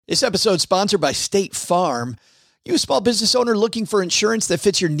This episode is sponsored by State Farm. You a small business owner looking for insurance that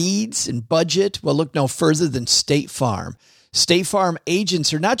fits your needs and budget? Well, look no further than State Farm. State Farm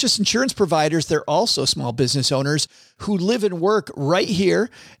agents are not just insurance providers, they're also small business owners who live and work right here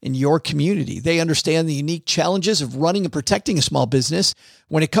in your community. They understand the unique challenges of running and protecting a small business.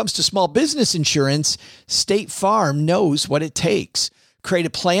 When it comes to small business insurance, State Farm knows what it takes. Create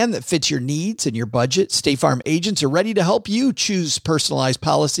a plan that fits your needs and your budget. State Farm agents are ready to help you choose personalized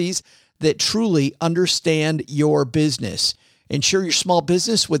policies that truly understand your business. Insure your small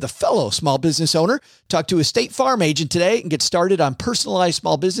business with a fellow small business owner. Talk to a State Farm agent today and get started on personalized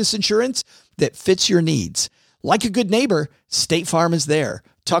small business insurance that fits your needs. Like a good neighbor, State Farm is there.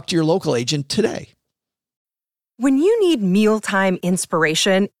 Talk to your local agent today. When you need mealtime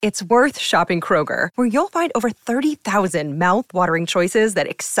inspiration, it's worth shopping Kroger, where you'll find over 30,000 mouth-watering choices that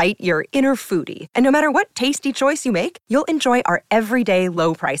excite your inner foodie. And no matter what tasty choice you make, you'll enjoy our everyday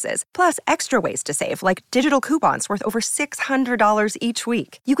low prices, plus extra ways to save, like digital coupons worth over $600 each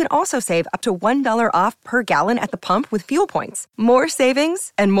week. You can also save up to $1 off per gallon at the pump with fuel points. More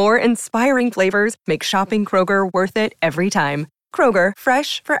savings and more inspiring flavors make shopping Kroger worth it every time. Kroger,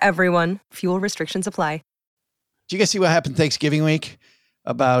 fresh for everyone. Fuel restrictions apply. Did you guys see what happened Thanksgiving week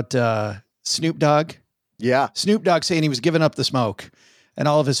about Snoop Dogg? Yeah. Snoop Dogg saying he was giving up the smoke, and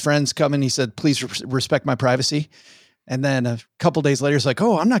all of his friends come and he said, please respect my privacy. And then a couple days later, he's like,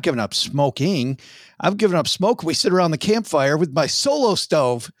 oh, I'm not giving up smoking. I've given up smoke. We sit around the campfire with my solo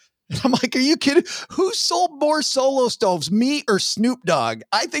stove. And I'm like, are you kidding? Who sold more solo stoves, me or Snoop Dogg?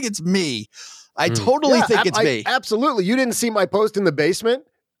 I think it's me. I totally think it's me. Absolutely. You didn't see my post in the basement?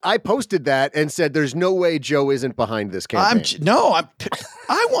 I posted that and said, there's no way Joe isn't behind this campaign.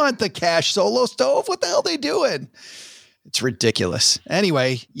 I want the Cash solo stove. What the hell are they doing? It's ridiculous.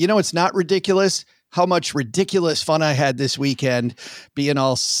 Anyway, you know, it's not ridiculous how much ridiculous fun I had this weekend being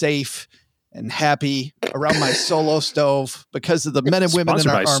all safe and happy around my solo stove because of the men and women in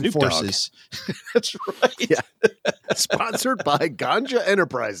our armed forces. That's right. Yeah. Sponsored by Ganja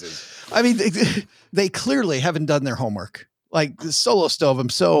Enterprises. I mean, they clearly haven't done their homework. Like the solo stove, I'm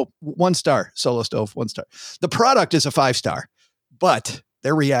so 1 star. Solo stove, 1 star. The product is a 5-star, but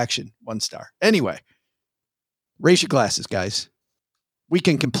their reaction, 1 star. Anyway, raise your glasses, guys. We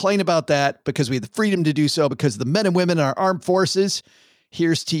can complain about that because we have the freedom to do so because the men and women in our armed forces.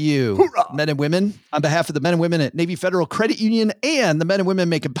 Here's to you, Hoorah! Men and women. On behalf of the men and women at Navy Federal Credit Union and the men and women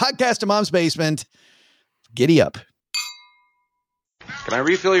making podcast in Mom's Basement, giddy up. Can I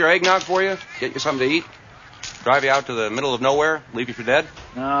refill your eggnog for you? Get you something to eat? Drive you out to the middle of nowhere? Leave you for dead?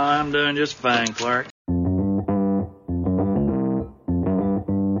 No, I'm doing just fine, Clark.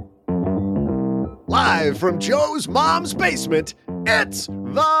 Live from Joe's mom's basement, it's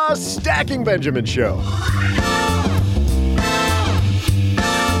the Stacking Benjamin Show.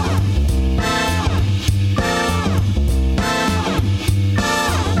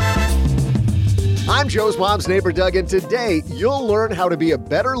 I'm Joe's mom's neighbor, Doug, and today you'll learn how to be a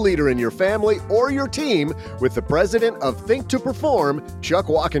better leader in your family or your team with the president of Think to Perform, Chuck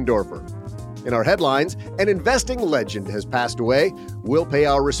Wachendorfer. In our headlines, an investing legend has passed away. We'll pay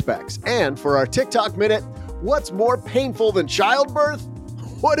our respects. And for our TikTok Minute, what's more painful than childbirth?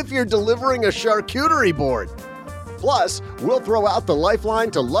 What if you're delivering a charcuterie board? Plus, we'll throw out the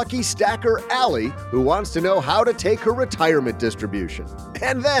lifeline to lucky stacker Allie, who wants to know how to take her retirement distribution.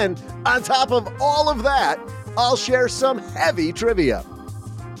 And then, on top of all of that, I'll share some heavy trivia.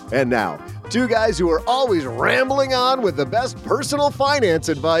 And now, 2 guys who are always rambling on with the best personal finance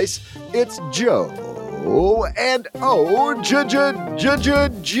advice. It's Joe and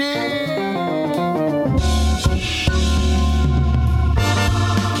G.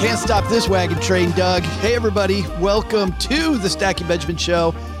 Can't stop this wagon train, Doug. Hey, everybody. Welcome to the Stacking Benjamin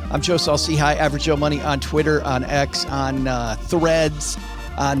Show. I'm Joe Saul-Sehy, Average Joe Money on Twitter, on X, on Threads,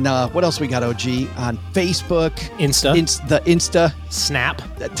 on what else we got, OG? On Facebook. Insta. Snap.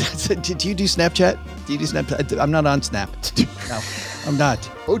 Do you do Snapchat? Do you do Snapchat? I'm not on Snap. No, I'm not.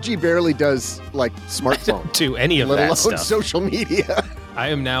 OG barely does, like, smartphone. To any of let that alone stuff. Social media. I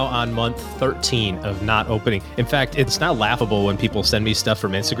am now on month 13 of not opening. In fact, it's not laughable when people send me stuff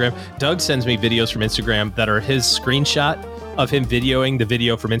from Instagram. Doug sends me videos from Instagram that are his screenshot of him videoing the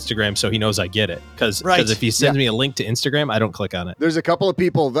video from Instagram, so he knows I get it. Because if he sends me a link to Instagram, I don't click on it. There's a couple of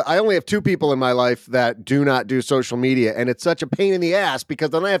people I only have 2 people in my life that do not do social media, and it's such a pain in the ass because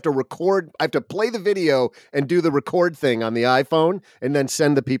then I have to record. I have to play the video and do the record thing on the iPhone, and then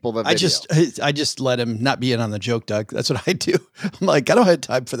send the people the video. I just let him not be in on the joke, Doug. That's what I do. I'm like, I don't have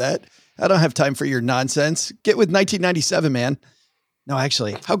time for that. I don't have time for your nonsense. Get with 1997, man. No,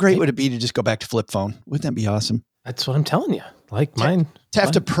 actually, how great would it be to just go back to flip phone? Wouldn't that be awesome? That's what I'm telling you. Like mine. To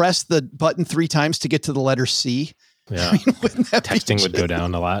have to press the button 3 times to get to the letter C. Yeah. I mean, Texting would go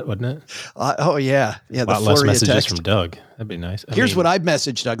down a lot, wouldn't it? Oh, yeah. Yeah. A lot less messages from Doug. That'd be nice. Here's what I've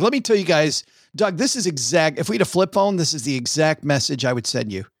messaged Doug. Let me tell you guys, Doug, this is exact. If we had a flip phone, this is the exact message I would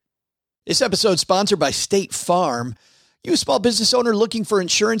send you. This episode is sponsored by State Farm. You, a small business owner looking for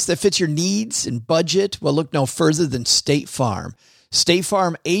insurance that fits your needs and budget? Well, look no further than State Farm. State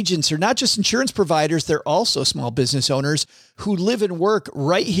Farm agents are not just insurance providers, they're also small business owners who live and work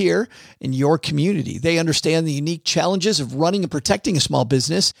right here in your community. They understand the unique challenges of running and protecting a small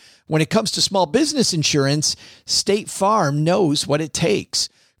business. When it comes to small business insurance, State Farm knows what it takes.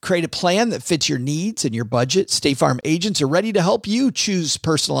 Create a plan that fits your needs and your budget. State Farm agents are ready to help you choose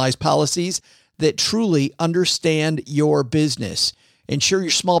personalized policies that truly understand your business. Insure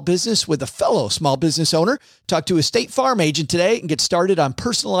your small business with a fellow small business owner. Talk to a State Farm agent today and get started on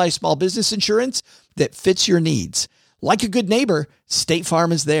personalized small business insurance that fits your needs. Like a good neighbor, State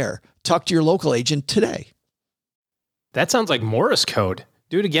Farm is there. Talk to your local agent today. That sounds like Morse code.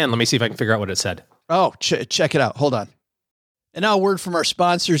 Do it again. Let me see if I can figure out what it said. Oh, check it out. Hold on. And now a word from our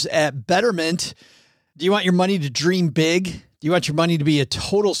sponsors at Betterment. Do you want your money to dream big? Do you want your money to be a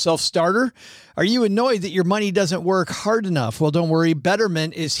total self-starter? Are you annoyed that your money doesn't work hard enough? Well, don't worry.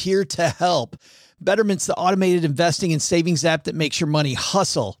 Betterment is here to help. Betterment's the automated investing and savings app that makes your money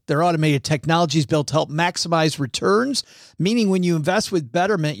hustle. Their automated technology is built to help maximize returns, meaning when you invest with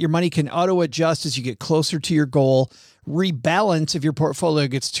Betterment, your money can auto-adjust as you get closer to your goal, rebalance if your portfolio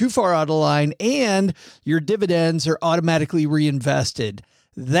gets too far out of line, and your dividends are automatically reinvested.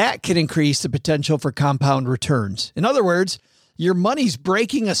 That can increase the potential for compound returns. In other words, your money's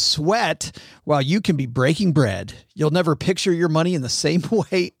breaking a sweat while you can be breaking bread. You'll never picture your money in the same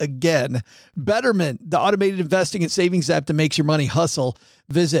way again. Betterment, the automated investing and savings app that makes your money hustle.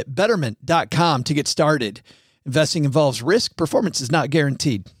 Visit betterment.com to get started. Investing involves risk. Performance is not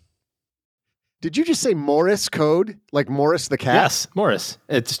guaranteed. Did you just say Morse code? Like Morris the cat? Yes, Morris.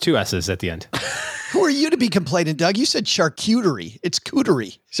 It's 2 S's at the end. Who are you to be complaining, Doug? You said charcuterie. It's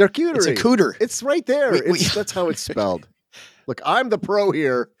cooterie. Charcuterie. It's a cooter. It's right there. That's how it's spelled. Look, I'm the pro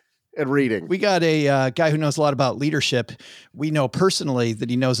here at reading. We got a guy who knows a lot about leadership. We know personally that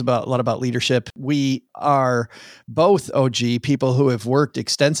he knows a lot about leadership. We are both OG people who have worked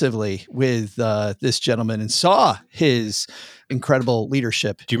extensively with this gentleman and saw his incredible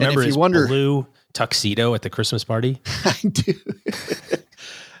leadership. Do you remember his blue tuxedo at the Christmas party? I do.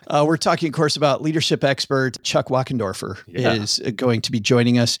 We're talking, of course, about leadership expert Chuck Wachendorfer is going to be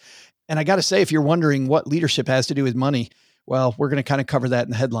joining us. And I got to say, if you're wondering what leadership has to do with money, well, we're going to kind of cover that in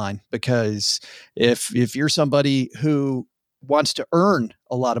the headline, because if you're somebody who wants to earn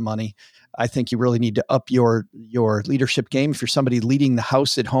a lot of money, I think you really need to up your leadership game. If you're somebody leading the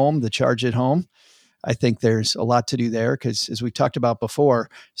house at home, the charge at home, I think there's a lot to do there, because as we talked about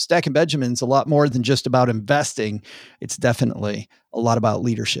before, Stacking Benjamin's a lot more than just about investing. It's definitely a lot about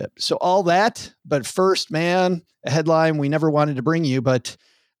leadership. So all that, but first, man, a headline we never wanted to bring you, but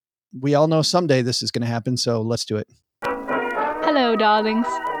we all know someday this is going to happen. So let's do it. Hello, darlings.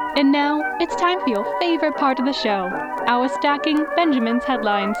 And now it's time for your favorite part of the show, our Stacking Benjamin's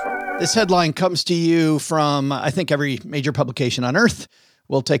headlines. This headline comes to you from, I think, every major publication on earth.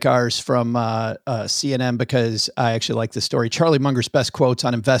 We'll take ours from CNN because I actually like this story. Charlie Munger's best quotes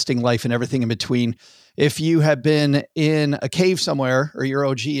on investing, life, and everything in between. If you have been in a cave somewhere, or you're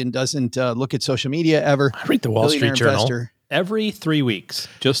OG and doesn't look at social media ever, I read the Wall Street Journal every 3 weeks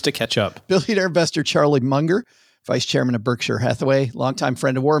just to catch up. Billionaire investor Charlie Munger, vice chairman of Berkshire Hathaway, longtime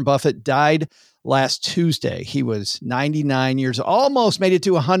friend of Warren Buffett, died last Tuesday. He was 99 years old, almost made it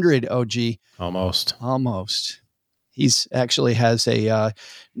to 100, OG. Almost. He's actually has a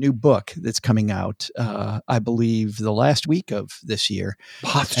new book that's coming out, I believe, the last week of this year.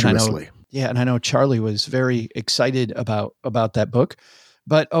 Posthumously. And I know Charlie was very excited about that book.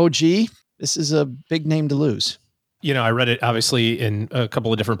 But OG, this is a big name to lose. You know, I read it obviously in a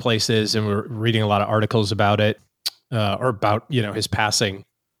couple of different places, and we're reading a lot of articles about it, or about, his passing.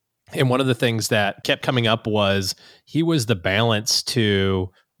 And one of the things that kept coming up was he was the balance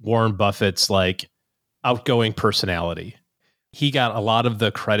to Warren Buffett's outgoing personality. He got a lot of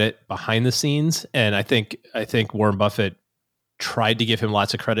the credit behind the scenes, and I think Warren Buffett tried to give him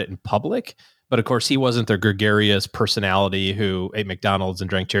lots of credit in public, but of course he wasn't the gregarious personality who ate McDonald's and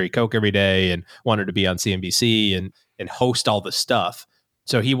drank Cherry Coke every day and wanted to be on CNBC and host all the stuff.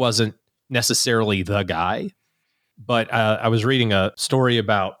 So he wasn't necessarily the guy. But I was reading a story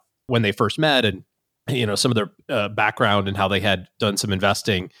about when they first met, and some of their background and how they had done some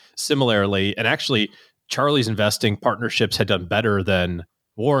investing similarly, and actually Charlie's investing partnerships had done better than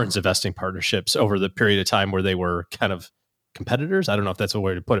Warren's investing partnerships over the period of time where they were kind of competitors. I don't know if that's a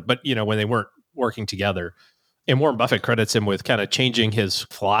way to put it, but when they weren't working together. And Warren Buffett credits him with kind of changing his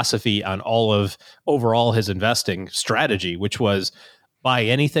philosophy on overall his investing strategy, which was buy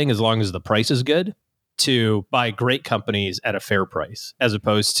anything as long as the price is good, to buy great companies at a fair price, as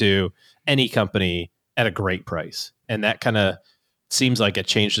opposed to any company at a great price. And that kind of seems like it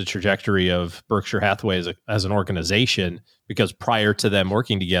changed the trajectory of Berkshire Hathaway as an organization, because prior to them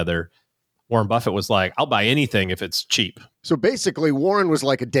working together, Warren Buffett was like, I'll buy anything if it's cheap. So basically, Warren was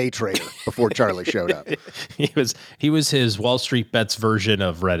like a day trader before Charlie showed up. He was his Wall Street Bets version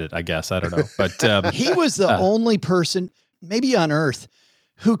of Reddit, I guess. I don't know. But he was the only person, maybe on earth,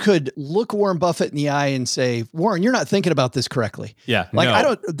 who could look Warren Buffett in the eye and say, Warren, you're not thinking about this correctly. Yeah.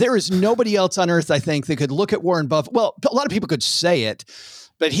 Like, there is nobody else on earth, I think, that could look at Warren Buffett. Well, a lot of people could say it,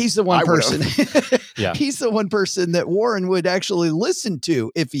 but he's the one person. Yeah. He's the one person that Warren would actually listen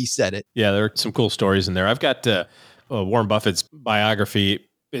to if he said it. Yeah. There are some cool stories in there. I've got Warren Buffett's biography.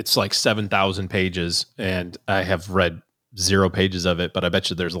 It's like 7,000 pages, and I have read 0 pages of it, but I bet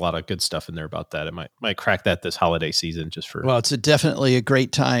you there's a lot of good stuff in there about that. I might crack that this holiday season just for. Well, it's definitely a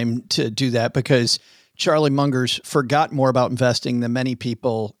great time to do that, because Charlie Munger's forgot more about investing than many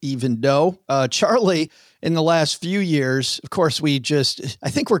people even know. Charlie, in the last few years, of course, I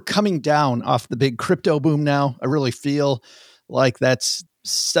think we're coming down off the big crypto boom now. I really feel like that's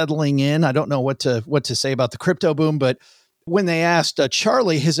settling in. I don't know what to say about the crypto boom, but when they asked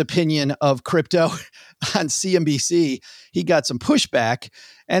Charlie his opinion of crypto on CNBC, he got some pushback.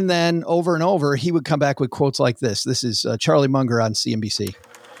 And then over and over, he would come back with quotes like this. This is Charlie Munger on CNBC.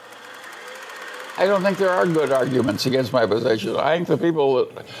 I don't think there are good arguments against my position. I think the people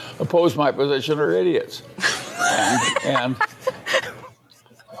that oppose my position are idiots.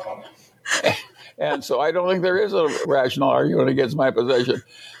 And so I don't think there is a rational argument against my position.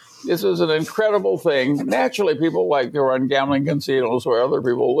 This is an incredible thing. Naturally, people like to run gambling casinos where other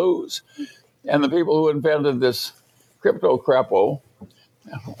people lose. And the people who invented this crypto crapo,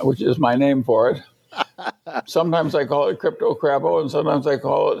 which is my name for it, sometimes I call it crypto crapo, and sometimes I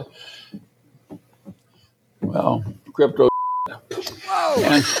call it, crypto. Whoa.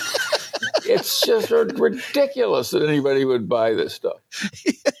 And it's just ridiculous that anybody would buy this stuff.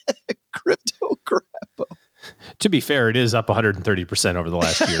 Crypto crapo. To be fair, it is up 130% over the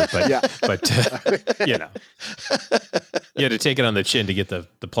last year, but you had to take it on the chin to get the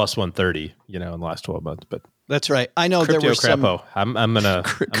plus 130, in the last 12 months. But that's right. I know crypto there was crapo. I'm gonna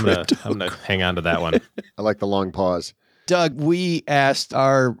hang on to that one. I like the long pause. Doug, we asked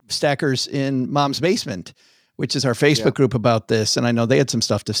our stackers in Mom's Basement, which is our Facebook group, about this, and I know they had some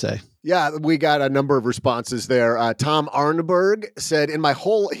stuff to say. Yeah, we got a number of responses there. Tom Arnberg said,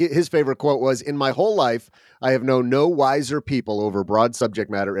 his favorite quote was, "In my whole life, I have known no wiser people over a broad subject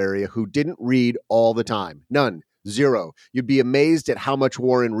matter area who didn't read all the time. None. Zero. You'd be amazed at how much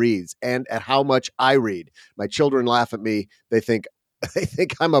Warren reads and at how much I read. My children laugh at me. They think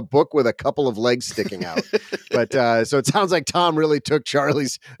I'm a book with a couple of legs sticking out." But so it sounds like Tom really took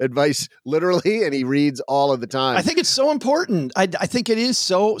Charlie's advice literally, and he reads all of the time. I think it's so important. I think it is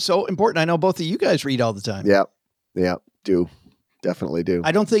so important. I know both of you guys read all the time. Yeah, do. Definitely do.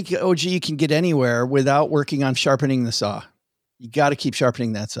 I don't think OG can get anywhere without working on sharpening the saw. You got to keep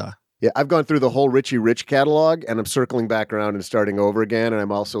sharpening that saw. Yeah, I've gone through the whole Richie Rich catalog, and I'm circling back around and starting over again, and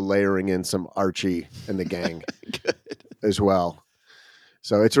I'm also layering in some Archie and the gang as well.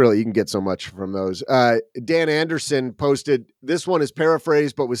 So it's really, you can get so much from those. Dan Anderson posted, this one is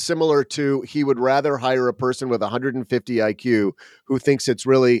paraphrased, but was similar to, he would rather hire a person with 150 IQ who thinks it's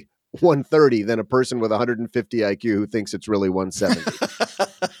really 130 than a person with 150 IQ who thinks it's really 170.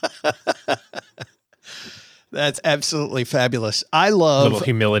 That's absolutely fabulous. I love a little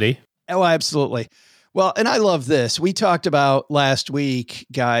humility. Oh, absolutely. Well, and I love this. We talked about last week,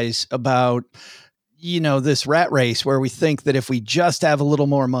 guys, about this rat race where we think that if we just have a little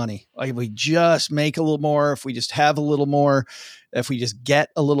more money, like if we just make a little more, if we just have a little more, if we just get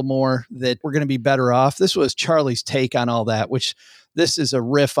a little more, that we're going to be better off. This was Charlie's take on all that, which this is a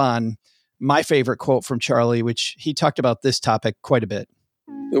riff on my favorite quote from Charlie, which he talked about this topic quite a bit.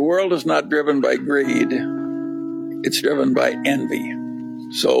 The world is not driven by greed. It's driven by envy.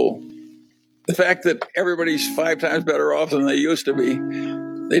 So the fact that everybody's 5 times better off than they used to be,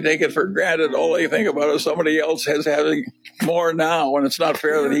 they take it for granted. All they think about is somebody else having more now, and it's not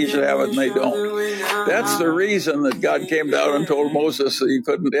fair that he should have it and they don't. That's the reason that God came down and told Moses that you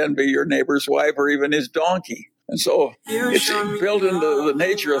couldn't envy your neighbor's wife or even his donkey. And so it's built into the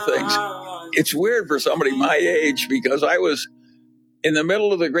nature of things. It's weird for somebody my age, because I was in the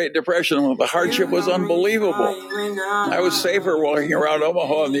middle of the Great Depression, when the hardship was unbelievable, I was safer walking around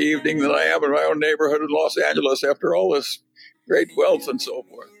Omaha in the evening than I am in my own neighborhood in Los Angeles after all this great wealth and so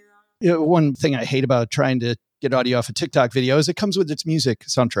forth. You know, one thing I hate about trying to get audio off a TikTok video is it comes with its music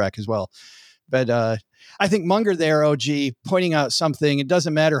soundtrack as well. But I think Munger there, OG, pointing out something, it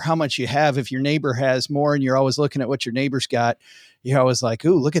doesn't matter how much you have. If your neighbor has more and you're always looking at what your neighbor's got, you're always like,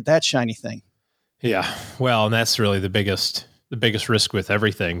 ooh, look at that shiny thing. Yeah. Well, and that's really the biggest risk with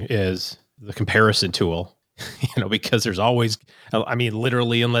everything is the comparison tool, because there's always,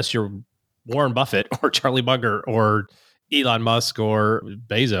 literally, unless you're Warren Buffett or Charlie Munger or Elon Musk or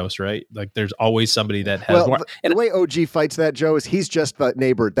Bezos, right? Like there's always somebody that has more. And the way OG fights that, Joe, is he's just the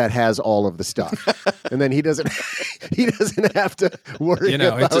neighbor that has all of the stuff. And then he doesn't have to worry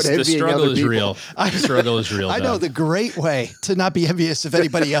about it's the struggle is people. Real. The struggle is real. I know the great way to not be envious of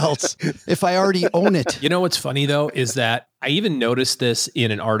anybody else if I already own it. You know what's funny though is that I even noticed this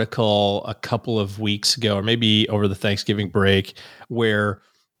in an article a couple of weeks ago, or maybe over the Thanksgiving break, where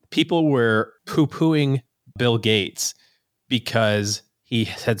people were poo-pooing Bill Gates because he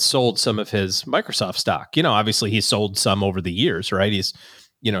had sold some of his Microsoft stock. Obviously he's sold some over the years, right? He's,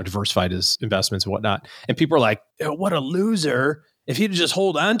 diversified his investments and whatnot. And people are like, oh, what a loser. If he'd just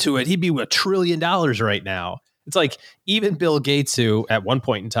hold on to it, he'd be $1 trillion right now. It's like even Bill Gates, who at one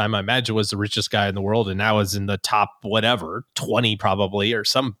point in time, I imagine was the richest guy in the world and now is in the top, 20 probably, or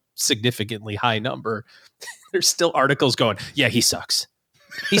some significantly high number. There's still articles going, yeah, he sucks.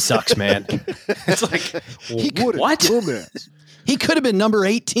 He sucks, man. It's like, what? He could have been number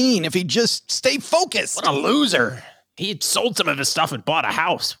 18 if he just stayed focused. What a loser. He had sold some of his stuff and bought a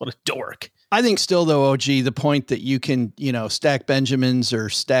house. What a dork. I think still, though, OG, the point that you can, stack Benjamins or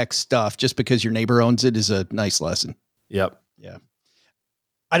stack stuff just because your neighbor owns it is a nice lesson. Yep. Yeah.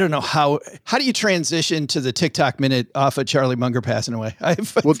 I don't know how do you transition to the TikTok minute off of Charlie Munger passing away?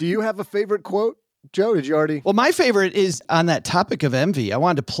 Well, do you have a favorite quote? Joe, did you already? Well, my favorite is on that topic of envy. I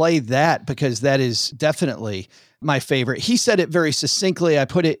wanted to play that because that is definitely my favorite. He said it very succinctly. I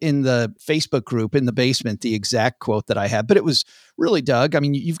put it in the Facebook group in the basement, the exact quote that I had, but it was really, Doug,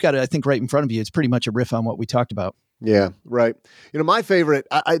 you've got it, I think, right in front of you. It's pretty much a riff on what we talked about. Yeah, right. My favorite,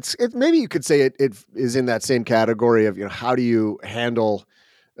 maybe you could say it is in that same category of, how do you handle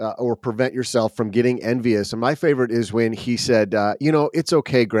or prevent yourself from getting envious. And my favorite is when he said, it's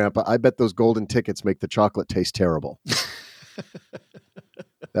okay, Grandpa. I bet those golden tickets make the chocolate taste terrible.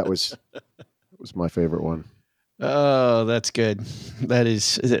 That was my favorite one. Oh, that's good.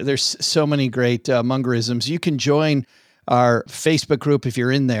 There's so many great Mungerisms. You can join our Facebook group if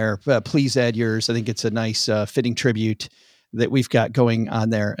you're in there. Please add yours. I think it's a nice fitting tribute that we've got going on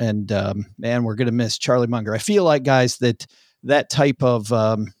there. And man, we're going to miss Charlie Munger. I feel like, guys, that type of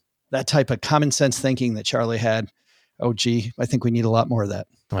common sense thinking that Charlie had, I think we need a lot more of that.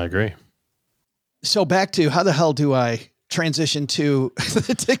 I agree. So back to how the hell do I transition to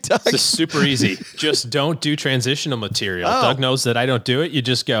the TikTok? It's super easy. Just don't do transitional material. Oh. Doug knows that I don't do it. You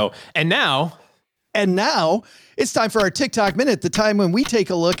just go, and now it's time for our TikTok minute, the time when we take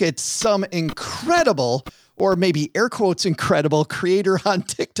a look at some incredible, or maybe air quotes incredible, creator on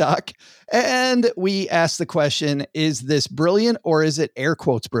TikTok. And we ask the question, is this brilliant or is it air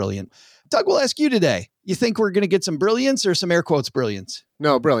quotes brilliant? Doug, we'll ask you today. You think we're going to get some brilliance or some air quotes brilliance?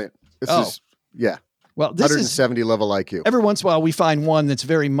 No, brilliant. Yeah. Well, this 170 level IQ. Every once in a while, we find one that's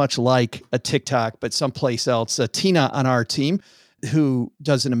very much like a TikTok, but someplace else. Tina on our team, who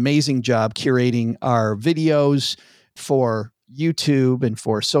does an amazing job curating our videos for YouTube and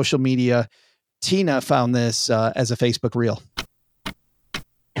for social media. Tina found this as a Facebook reel.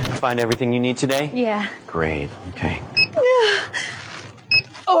 Find everything you need today? Yeah. Great. Okay.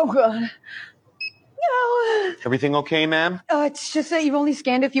 Oh, God. No. Everything okay, ma'am? It's just that you've only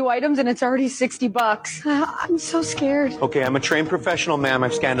scanned a few items and it's already $60. I'm so scared. Okay, I'm a trained professional, ma'am.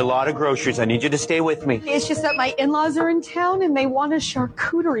 I've scanned a lot of groceries. I need you to stay with me. It's just that my in-laws are in town and they want a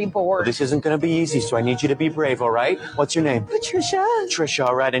charcuterie board. This isn't going to be easy, so I need you to be brave, all right? What's your name? Patricia. Trisha,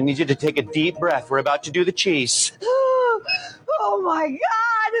 all right. I need you to take a deep breath. We're about to do the cheese. Oh, my God.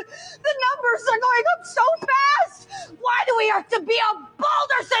 The numbers are going up so fast. Why do we have to be at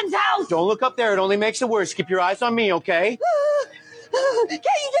Balderson's house? Don't look up there. It only makes it worse. Keep your eyes on me, okay? Can't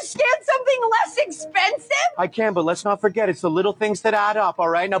you just scan something less expensive? I can, but let's not forget, it's the little things that add up, all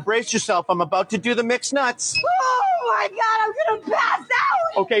right? Now brace yourself. I'm about to do the mixed nuts. Oh, my God. I'm going to pass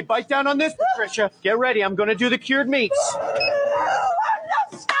out. Okay, bite down on this, Patricia. Get ready. I'm going to do the cured meats.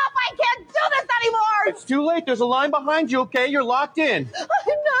 No, stop. I can't do this anymore. It's too late. There's a line behind you, okay? You're locked in. I'm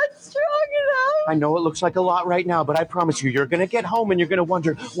not strong enough. I know it looks like a lot right now, but I promise you're going to get home and you're going to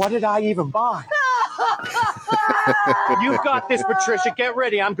wonder, what did I even buy? You've got this, Patricia. Get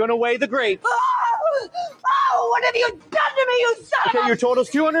ready. I'm going to weigh the grapes. Oh, what have you done to me, you son of Okay, a... your total's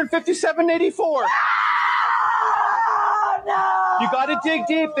 $257.84. Oh, no! You got to dig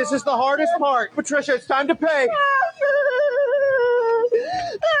deep. This is the hardest part. Patricia, it's time to pay.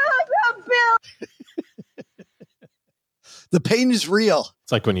 The pain is real.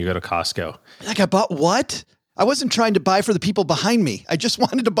 It's like when you go to Costco. Like, I bought what? I wasn't trying to buy for the people behind me. I just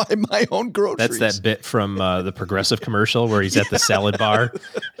wanted to buy my own groceries. That's that bit from the Progressive commercial where he's at the salad bar.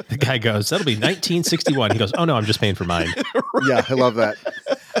 The guy goes, that'll be $19.61. He goes, oh no, I'm just paying for mine. Right. Yeah, I love that.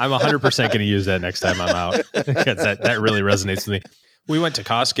 I'm 100% going to use that next time I'm out because that really resonates with me. We went to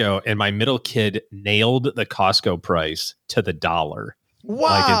Costco and my middle kid nailed the Costco price to the dollar. Wow.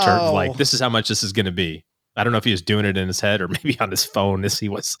 Like in terms of like, this is how much this is going to be. I don't know if he was doing it in his head or maybe on his phone as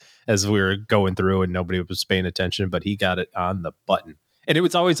we were going through and nobody was paying attention, but he got it on the button. And it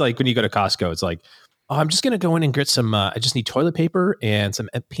was always like when you go to Costco, it's like, oh, I'm just going to go in and get some, I just need toilet paper and some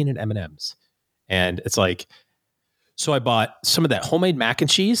peanut M&Ms. And it's like, so I bought some of that homemade mac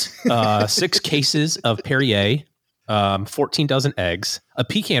and cheese, 6 cases of Perrier, 14 dozen eggs, a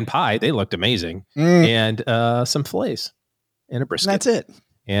pecan pie. They looked amazing. And some fillets and a brisket. That's it.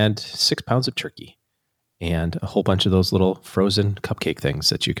 And 6 pounds of turkey. And a whole bunch of those little frozen cupcake things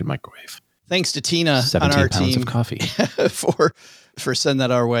that you can microwave. Thanks to Tina 17 on our pounds team of coffee. for sending that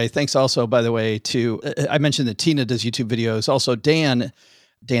our way. Thanks also, by the way, to I mentioned that Tina does YouTube videos. Also, Dan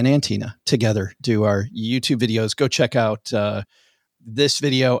and Tina together do our YouTube videos. Go check out this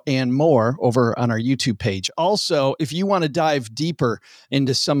video and more over on our YouTube page. Also, if you want to dive deeper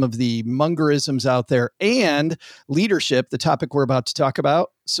into some of the Mungerisms out there and leadership, the topic we're about to talk about,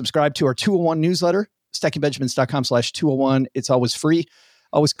 subscribe to our 201 newsletter. StackingBenjamins.com/201. It's always free.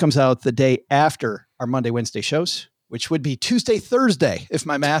 Always comes out the day after our Monday, Wednesday shows, which would be Tuesday, Thursday, if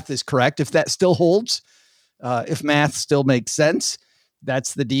my math is correct. If that still holds, if math still makes sense,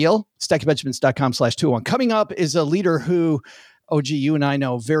 that's the deal. StackingBenjamins.com/201. Coming up is a leader who, OG, you and I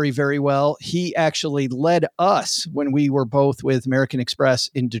know very, very well. He actually led us when we were both with American Express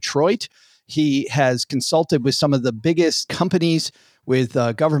in Detroit. He has consulted with some of the biggest companies, with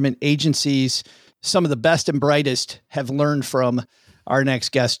government agencies. Some of the best and brightest have learned from our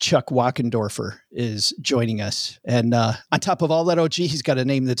next guest. Chuck Wachendorfer is joining us. And on top of all that, OG, he's got a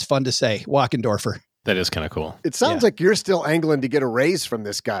name that's fun to say, Wachendorfer. That is kind of cool. It sounds like you're still angling to get a raise from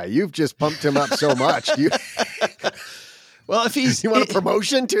this guy. You've just pumped him up so much. Well, if he's... You want a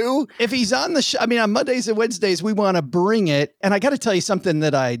promotion too? If he's on the show, I mean, on Mondays and Wednesdays, we want to bring it. And I got to tell you something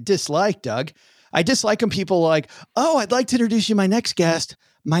that I dislike, Doug. I dislike when people like, oh, I'd like to introduce you to my next guest,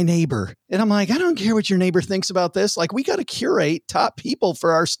 my neighbor. And I'm like, I don't care what your neighbor thinks about this. Like, we got to curate top people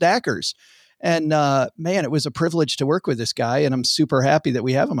for our stackers. And man, it was a privilege to work with this guy. And I'm super happy that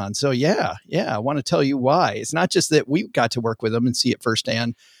we have him on. So yeah, I want to tell you why. It's not just that we got to work with him and see it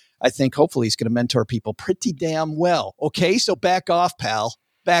firsthand. I think hopefully he's going to mentor people pretty damn well. Okay, so back off, pal.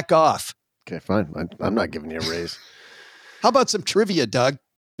 Back off. Okay, fine. I'm not giving you a raise. How about some trivia, Doug?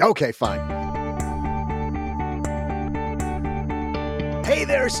 Okay, fine. Hey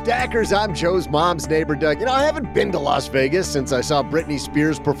there, stackers. I'm Joe's mom's neighbor, Doug. You know, I haven't been to Las Vegas since I saw Britney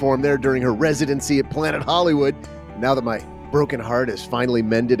Spears perform there during her residency at Planet Hollywood. Now that my broken heart is finally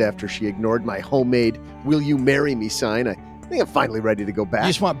mended after she ignored my homemade "Will you marry me" sign, I think I'm finally ready to go back. You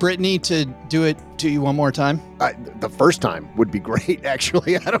just want Britney to do it to you one more time? The first time would be great,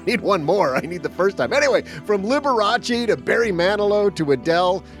 actually. I don't need one more. I need the first time. Anyway, from Liberace to Barry Manilow to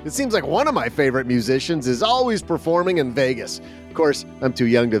Adele, it seems like one of my favorite musicians is always performing in Vegas. Of course, I'm too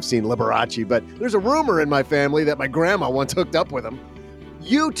young to have seen Liberace, but there's a rumor in my family that my grandma once hooked up with him.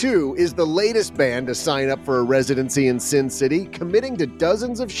 U2 is the latest band to sign up for a residency in Sin City, committing to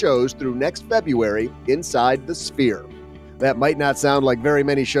dozens of shows through next February inside the Sphere. That might not sound like very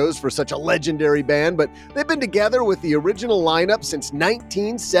many shows for such a legendary band, but they've been together with the original lineup since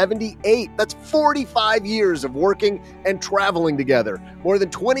 1978. That's 45 years of working and traveling together, more than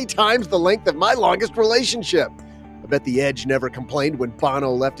 20 times the length of my longest relationship. I bet the Edge never complained when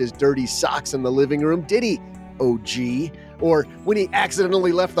Bono left his dirty socks in the living room, did he, OG? Or when he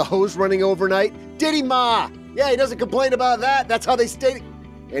accidentally left the hose running overnight, did he, Ma? Yeah, he doesn't complain about that. That's how they stay.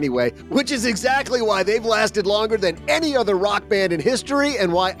 Anyway, which is exactly why they've lasted longer than any other rock band in history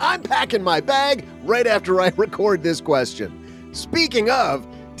and why I'm packing my bag right after I record this question. Speaking of,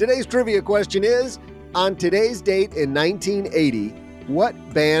 today's trivia question is, on today's date in 1980, what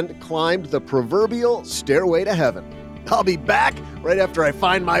band climbed the proverbial stairway to heaven? I'll be back right after I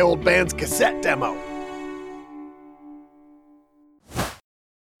find my old band's cassette demo.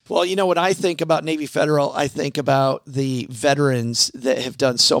 Well, you know what I think about Navy Federal? I think about the veterans that have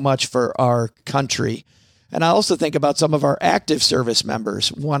done so much for our country. And I also think about some of our active service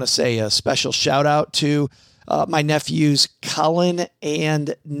members. Want to say a special shout out to my nephews, Colin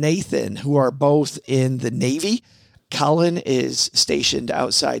and Nathan, who are both in the Navy. Colin is stationed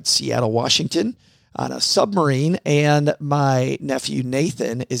outside Seattle, Washington on a submarine, and my nephew,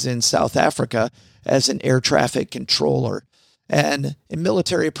 Nathan, is in South Africa as an air traffic controller. And in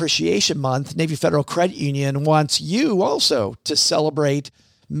Military Appreciation Month, Navy Federal Credit Union wants you also to celebrate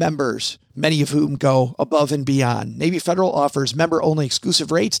members, many of whom go above and beyond. Navy Federal offers member-only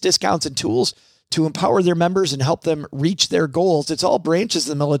exclusive rates, discounts, and tools to empower their members and help them reach their goals. It's all branches of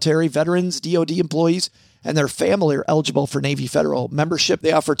the military, veterans, DoD employees, and their family are eligible for Navy Federal membership.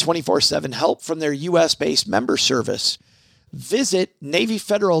 They offer 24/7 help from their U.S.-based member service. Visit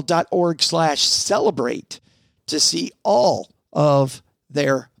NavyFederal.org/celebrate to see all of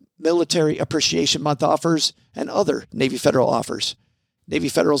their Military Appreciation Month offers and other Navy Federal offers. Navy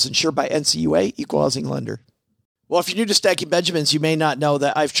Federal is insured by NCUA, Equal Housing Lender. Well, if you're new to Stacking Benjamins, you may not know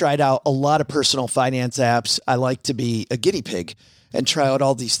that I've tried out a lot of personal finance apps. I like to be a guinea pig and try out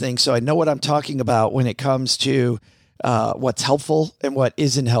all these things, so I know what I'm talking about when it comes to what's helpful and what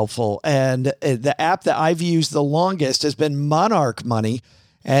isn't helpful. And the app that I've used the longest has been Monarch Money.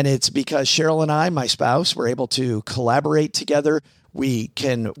 And it's because Cheryl and I, my spouse, were able to collaborate together. We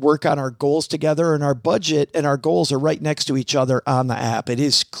can work on our goals together, and our budget and our goals are right next to each other on the app. It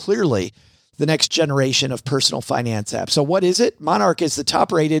is clearly the next generation of personal finance apps. So what is it? Monarch is the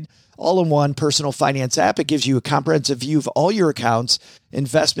top-rated all-in-one personal finance app. It gives you a comprehensive view of all your accounts,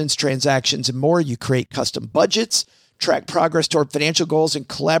 investments, transactions, and more. You create custom budgets, track progress toward financial goals, and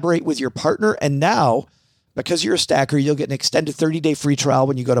collaborate with your partner. And now, because you're a stacker, you'll get an extended 30-day free trial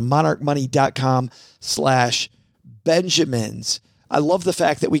when you go to monarchmoney.com/Benjamins. I love the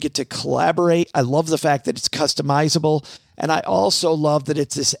fact that we get to collaborate. I love the fact that it's customizable. And I also love that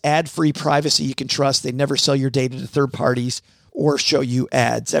it's this ad-free privacy you can trust. They never sell your data to third parties or show you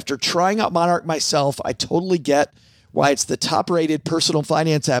ads. After trying out Monarch myself, I totally get why it's the top-rated personal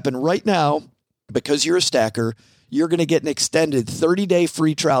finance app. And right now, because you're a stacker, you're going to get an extended 30-day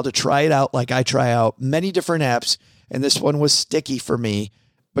free trial to try it out like I try out many different apps. And this one was sticky for me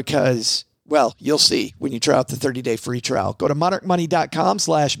because, well, you'll see when you try out the 30-day free trial. Go to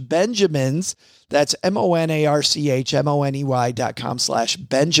monarchmoney.com/Benjamins. That's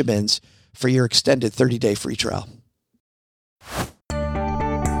monarchmoney.com/Benjamins for your extended 30-day free trial.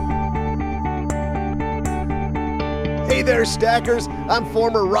 Hey there, stackers. I'm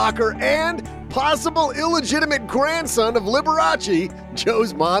former rocker and possible illegitimate grandson of Liberace,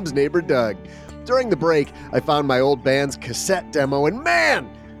 Joe's mom's neighbor, Doug. During the break, I found my old band's cassette demo, and man,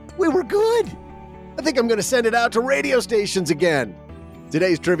 we were good. I think I'm going to send it out to radio stations again.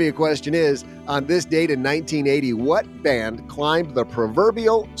 Today's trivia question is, on this date in 1980, what band climbed the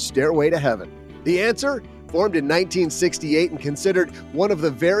proverbial stairway to heaven? The answer? Formed in 1968 and considered one of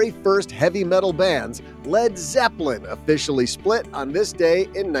the very first heavy metal bands, Led Zeppelin officially split on this day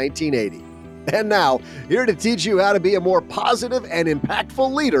in 1980. And now, here to teach you how to be a more positive and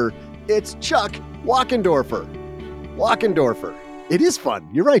impactful leader, it's Chuck Wachendorfer. Wachendorfer. It is fun.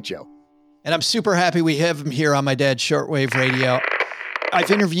 You're right, Joe. And I'm super happy we have him here on My Dad's Shortwave Radio. I've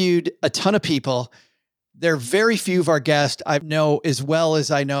interviewed a ton of people. There are very few of our guests I know as well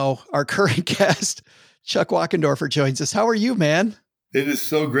as I know our current guest. Chuck Wachendorfer joins us. How are you, man? It is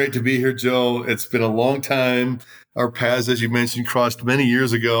so great to be here, Joe. It's been a long time. Our paths, as you mentioned, crossed many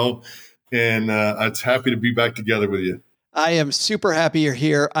years ago, and it's happy to be back together with you. I am super happy you're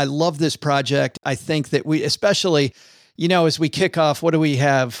here. I love this project. I think that we, especially, you know, as we kick off, what do we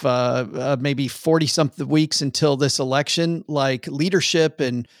have? Maybe 40-something weeks until this election, like leadership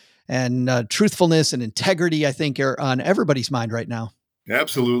and truthfulness and integrity, I think, are on everybody's mind right now.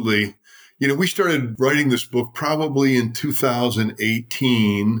 Absolutely. You know, we started writing this book probably in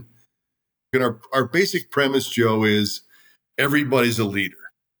 2018. And our basic premise, Joe, is everybody's a leader.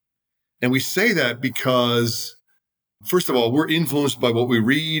 And we say that because, first of all, we're influenced by what we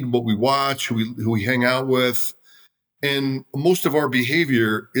read, what we watch, who we hang out with. And most of our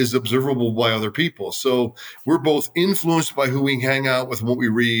behavior is observable by other people. So we're both influenced by who we hang out with and what we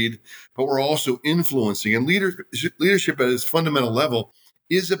read, but we're also influencing. And leadership at its fundamental level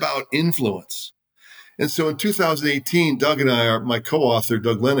is about influence. And so in 2018, Doug and I, my co-author,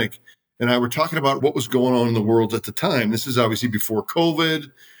 Doug Lennox, and I were talking about what was going on in the world at the time. This is obviously before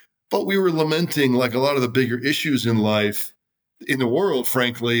COVID, but we were lamenting, like a lot of the bigger issues in life, in the world,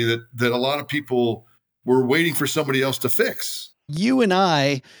 frankly, that a lot of people were waiting for somebody else to fix. You and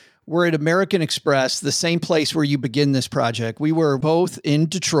I were at American Express, the same place where you begin this project. We were both in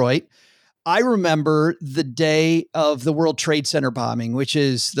Detroit. I remember the day of the World Trade Center bombing, which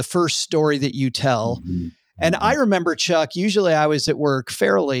is the first story that you tell. Mm-hmm. And I remember, Chuck, usually I was at work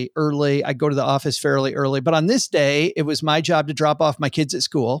fairly early. I'd go to the office fairly early. But on this day, it was my job to drop off my kids at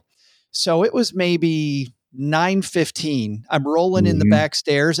school. So it was maybe 9:15. I'm rolling in the back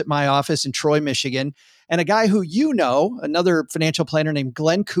stairs at my office in Troy, Michigan. And a guy who you know, another financial planner named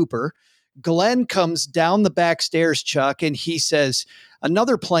Glenn Cooper, Glenn comes down the back stairs, Chuck, and he says,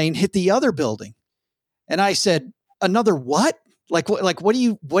 another plane hit the other building. And I said, another what? Like what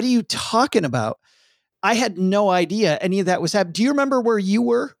are you talking about? I had no idea any of that was happening. Do you remember where you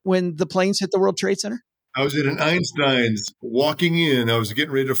were when the planes hit the World Trade Center? I was at an Einstein's walking in. I was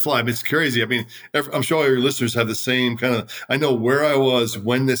getting ready to fly. I mean, it's crazy. I mean, I'm sure all your listeners have the same kind of, I know where I was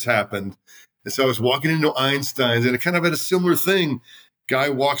when this happened. And so I was walking into Einstein's and it kind of had a similar thing. Guy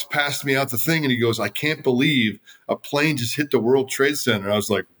walks past me out the thing and he goes, I can't believe a plane just hit the World Trade Center. And I was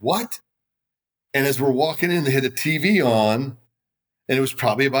like, what? And as we're walking in, they had a TV on and it was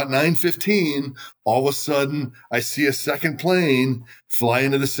probably about 9:15. All of a sudden, I see a second plane fly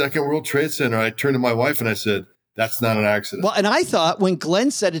into the second World Trade Center. I turned to my wife and I said, that's not an accident. Well, and I thought when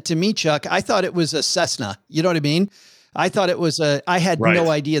Glenn said it to me, Chuck, I thought it was a Cessna. You know what I mean? I thought it was I had no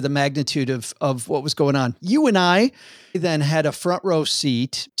idea the magnitude of what was going on. You and I then had a front row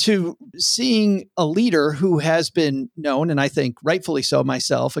seat to seeing a leader who has been known, and I think rightfully so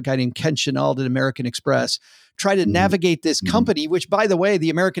myself, a guy named Ken Chenault at American Express, try to navigate this company, which, by the way, the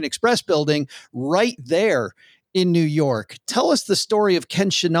American Express building right there in New York. Tell us the story of Ken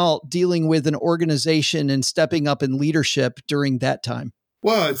Chenault dealing with an organization and stepping up in leadership during that time.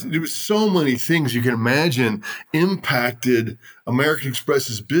 Well, there was so many things you can imagine impacted American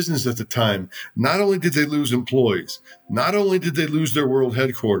Express's business at the time. Not only did they lose employees, not only did they lose their world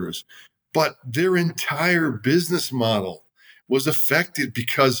headquarters, but their entire business model was affected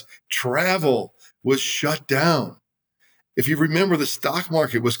because travel was shut down. If you remember, the stock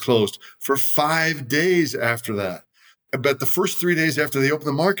market was closed for 5 days after that. But the first 3 days after they opened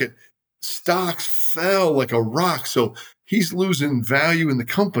the market, stocks fell like a rock. So he's losing value in the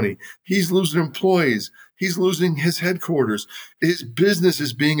company. He's losing employees. He's losing his headquarters. His business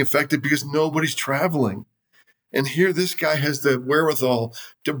is being affected because nobody's traveling. And here this guy has the wherewithal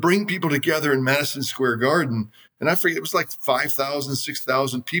to bring people together in Madison Square Garden. And I forget, it was like 5,000,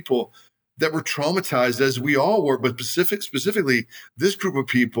 6,000 people that were traumatized, as we all were, but specifically this group of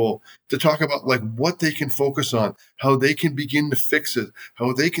people, to talk about like what they can focus on, how they can begin to fix it,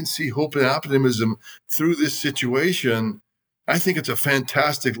 how they can see hope and optimism through this situation. I think it's a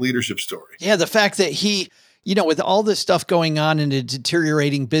fantastic leadership story. Yeah, the fact that he, you know, with all this stuff going on in a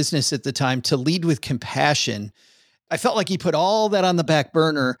deteriorating business at the time, to lead with compassion, I felt like he put all that on the back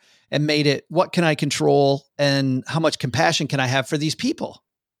burner and made it, what can I control and how much compassion can I have for these people?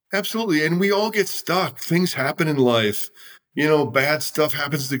 Absolutely. And we all get stuck. Things happen in life. You know, bad stuff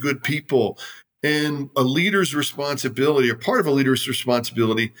happens to good people. And a leader's responsibility, or part of a leader's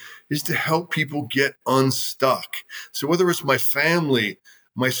responsibility, is to help people get unstuck. So whether it's my family,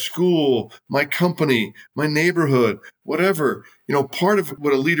 my school, my company, my neighborhood, whatever, you know, part of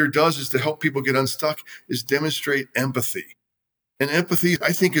what a leader does is to help people get unstuck is demonstrate empathy. And empathy,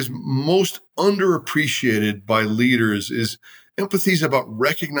 I think, is most underappreciated by leaders. Empathy is about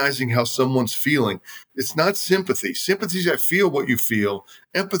recognizing how someone's feeling. It's not sympathy. Sympathy is I feel what you feel.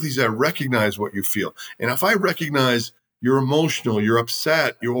 Empathy is I recognize what you feel. And if I recognize you're emotional, you're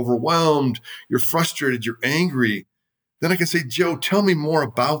upset, you're overwhelmed, you're frustrated, you're angry, then I can say, Joe, tell me more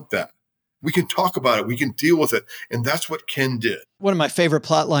about that. We can talk about it. We can deal with it. And that's what Ken did. One of my favorite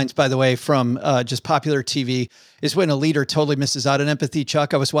plot lines, by the way, from just popular TV is when a leader totally misses out on empathy.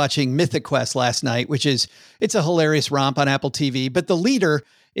 Chuck, I was watching Mythic Quest last night, it's a hilarious romp on Apple TV. But the leader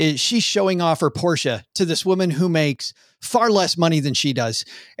she's showing off her Porsche to this woman who makes far less money than she does.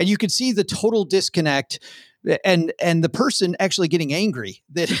 And you can see the total disconnect and the person actually getting angry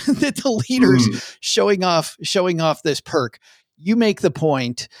that the leader's showing off this perk. You make the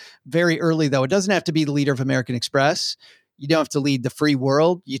point very early, though. It doesn't have to be the leader of American Express. You don't have to lead the free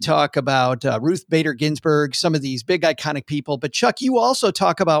world. You talk about Ruth Bader Ginsburg, some of these big iconic people. But Chuck, you also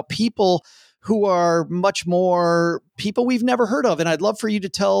talk about people who are much more people we've never heard of. And I'd love for you to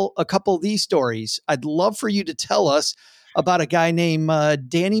tell a couple of these stories. I'd love for you to tell us about a guy named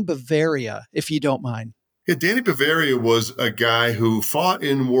Danny Bavaria, if you don't mind. Yeah, Danny Bavaria was a guy who fought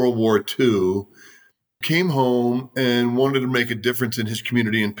in World War II, came home and wanted to make a difference in his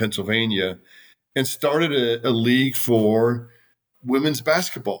community in Pennsylvania, and started a league for women's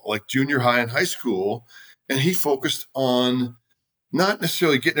basketball, like junior high and high school. And he focused on not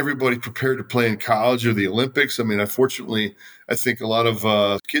necessarily getting everybody prepared to play in college or the Olympics. I mean, unfortunately, I think a lot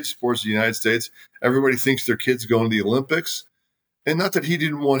of kids sports in the United States, everybody thinks their kids going to the Olympics. And not that he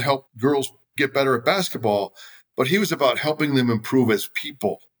didn't want to help girls get better at basketball, but he was about helping them improve as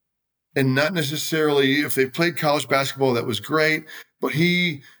people. And not necessarily, if they played college basketball, that was great. But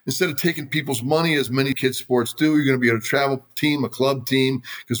he, instead of taking people's money, as many kids' sports do, you're going to be on a travel team, a club team,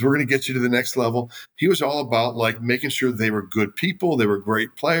 because we're going to get you to the next level. He was all about like making sure they were good people. They were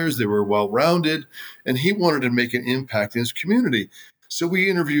great players. They were well-rounded. And he wanted to make an impact in his community. So we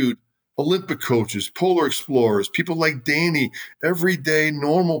interviewed Olympic coaches, polar explorers, people like Danny, everyday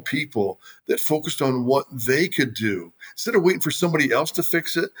normal people that focused on what they could do. Instead of waiting for somebody else to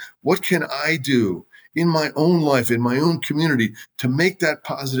fix it, what can I do in my own life, in my own community to make that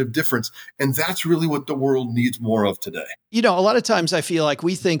positive difference? And that's really what the world needs more of today. You know, a lot of times I feel like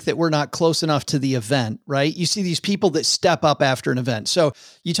we think that we're not close enough to the event, right? You see these people that step up after an event. So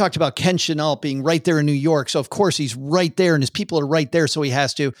you talked about Ken Chenault being right there in New York. So of course he's right there and his people are right there. So he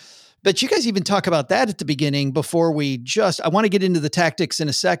has to. But you guys even talk about that at the beginning before I want to get into the tactics in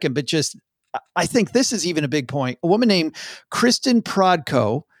a second, but I think this is even a big point. A woman named Kristen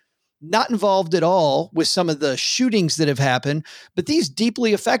Prodko, not involved at all with some of the shootings that have happened, but these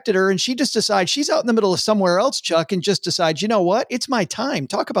deeply affected her. And she just decides she's out in the middle of somewhere else, Chuck, and just decides, you know what? It's my time.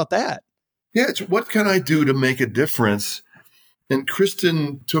 Talk about that. Yeah, it's what can I do to make a difference? And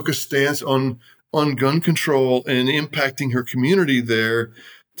Kristen took a stance on gun control and impacting her community there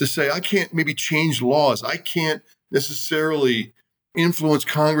to say, I can't maybe change laws. I can't necessarily influence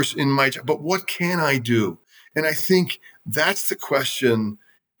Congress in my job, but what can I do? And I think that's the question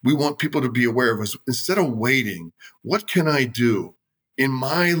we want people to be aware of is instead of waiting, what can I do in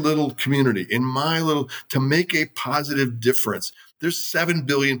my little community, to make a positive difference? There's 7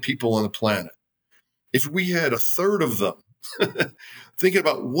 billion people on the planet. If we had a third of them thinking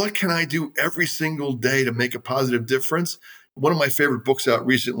about what can I do every single day to make a positive difference? One of my favorite books out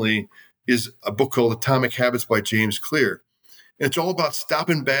recently is a book called Atomic Habits by James Clear. And it's all about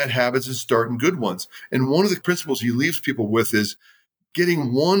stopping bad habits and starting good ones. And one of the principles he leaves people with is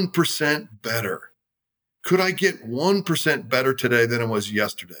getting 1% better. Could I get 1% better today than I was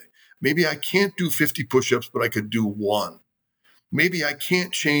yesterday? Maybe I can't do 50 push-ups, but I could do 1. Maybe I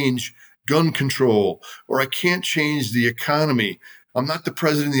can't change gun control, or I can't change the economy. I'm not the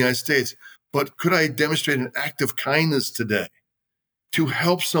president of the United States, but could I demonstrate an act of kindness today to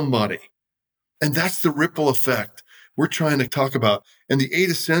help somebody? And that's the ripple effect we're trying to talk about. And the 8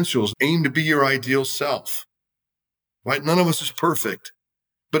 essentials aim to be your ideal self, right? None of us is perfect,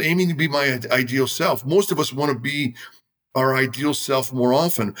 but aiming to be my ideal self. Most of us want to be our ideal self more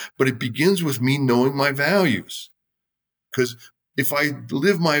often, but it begins with me knowing my values. Because if I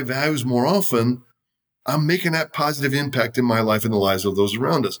live my values more often, I'm making that positive impact in my life and the lives of those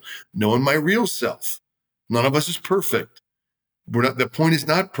around us. Knowing my real self. None of us is perfect. The point is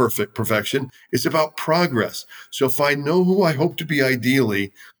not perfection. It's about progress. So if I know who I hope to be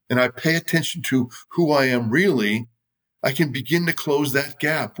ideally, and I pay attention to who I am really, I can begin to close that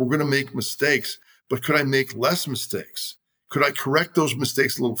gap. We're going to make mistakes, but could I make less mistakes? Could I correct those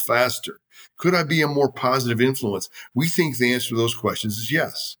mistakes a little faster? Could I be a more positive influence? We think the answer to those questions is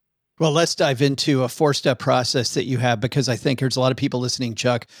yes. Well, let's dive into a 4-step process that you have, because I think there's a lot of people listening.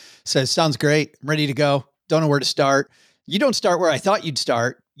 Chuck says, sounds great. I'm ready to go. Don't know where to start. You don't start where I thought you'd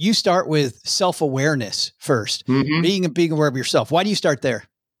start. You start with self-awareness first, being aware of yourself. Why do you start there?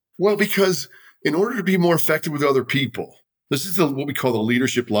 Well, because in order to be more effective with other people, this is what we call the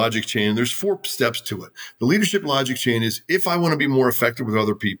leadership logic chain. There's 4 steps to it. The leadership logic chain is, if I want to be more effective with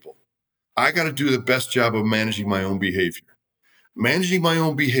other people, I got to do the best job of managing my own behavior. Managing my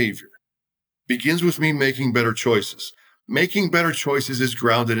own behavior begins with me making better choices. Making better choices is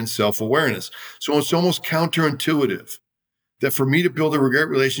grounded in self-awareness. So it's almost counterintuitive that for me to build a great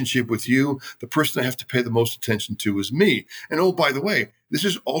relationship with you, the person I have to pay the most attention to is me. And oh, by the way, this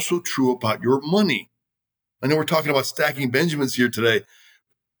is also true about your money. I know we're talking about stacking Benjamins here today.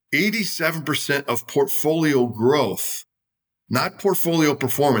 87% of portfolio growth, not portfolio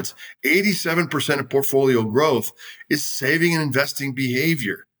performance, 87% of portfolio growth is saving and investing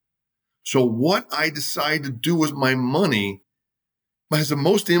behavior. So what I decide to do with my money has the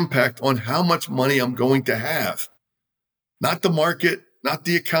most impact on how much money I'm going to have. Not the market, not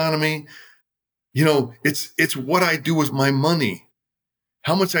the economy. You know, it's what I do with my money,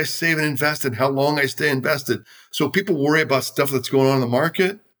 how much I save and invest, and how long I stay invested. So people worry about stuff that's going on in the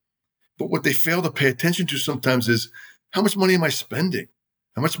market, but what they fail to pay attention to sometimes is, how much money am I spending?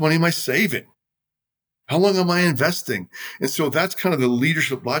 How much money am I saving? How long am I investing? And so that's kind of the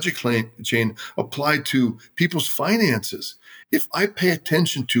leadership logic chain applied to people's finances. If I pay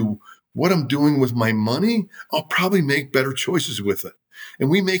attention to what I'm doing with my money, I'll probably make better choices with it. And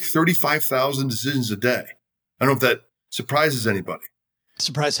we make 35,000 decisions a day. I don't know if that surprises anybody.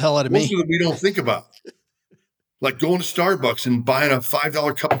 Surprise the hell out of Most me. of them we don't think about. Like going to Starbucks and buying a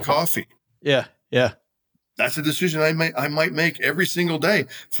 $5 cup of coffee. Yeah. Yeah. That's a decision I might make every single day,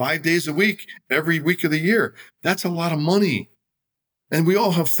 5 days a week, every week of the year. That's a lot of money. And we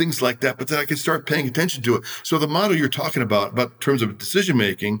all have things like that, but then I can start paying attention to it. So the model you're talking about in terms of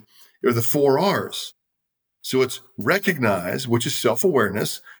decision-making are the 4 R's. So it's recognize, which is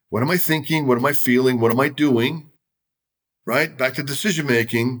self-awareness. What am I thinking? What am I feeling? What am I doing? Right? Back to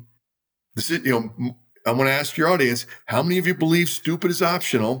decision-making. I want to ask your audience, how many of you believe stupid is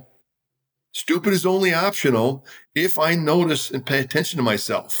optional? Stupid is only optional if I notice and pay attention to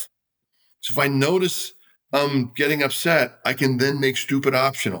myself. So if I notice I'm getting upset, I can then make stupid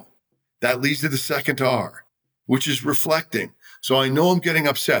optional. That leads to the second R, which is reflecting. So I know I'm getting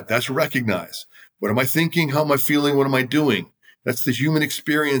upset. That's recognize. What am I thinking? How am I feeling? What am I doing? That's the human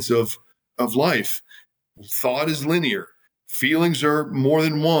experience of life. Thought is linear. Feelings are more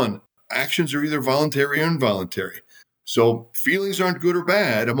than one. Actions are either voluntary or involuntary. So feelings aren't good or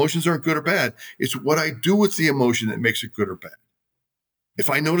bad. Emotions aren't good or bad. It's what I do with the emotion that makes it good or bad. If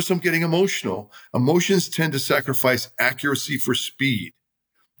I notice I'm getting emotional, emotions tend to sacrifice accuracy for speed.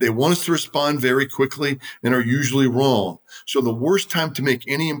 They want us to respond very quickly and are usually wrong. So the worst time to make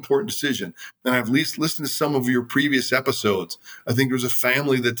any important decision, and I've at least listened to some of your previous episodes. I think there was a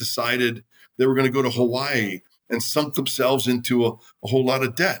family that decided they were going to go to Hawaii and sunk themselves into a whole lot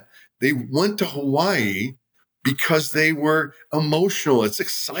of debt. They went to Hawaii because they were emotional. It's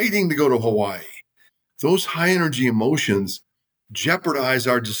exciting to go to Hawaii. Those high energy emotions jeopardize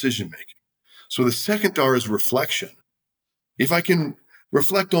our decision making. So the second R is reflection. If I can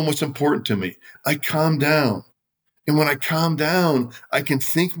reflect on what's important to me, I calm down. And when I calm down, I can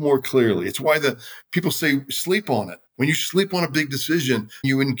think more clearly. It's why the people say sleep on it. When you sleep on a big decision,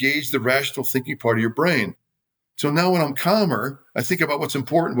 you engage the rational thinking part of your brain. So now when I'm calmer, I think about what's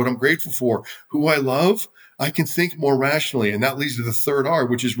important, what I'm grateful for, who I love. I can think more rationally. And that leads to the third R,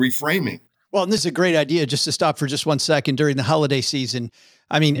 which is reframing. Well, and this is a great idea just to stop for just 1 second during the holiday season.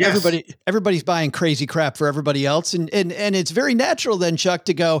 I mean, Yes. everybody's buying crazy crap for everybody else. And it's very natural then, Chuck,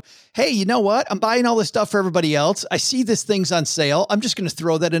 to go, hey, you know what? I'm buying all this stuff for everybody else. I see this thing's on sale. I'm just going to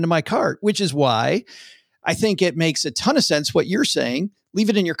throw that into my cart, which is why I think it makes a ton of sense what you're saying. Leave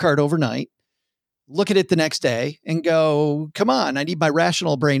it in your cart overnight. Look at it the next day and go, come on, I need my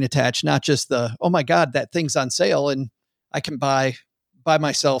rational brain attached, not just the, oh my God, that thing's on sale and I can buy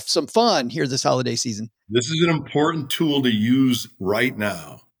myself some fun here this holiday season. This is an important tool to use right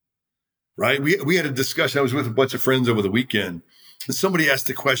now, right? We had a discussion. I was with a bunch of friends over the weekend, and somebody asked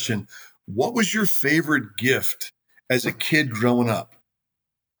the question, what was your favorite gift as a kid growing up?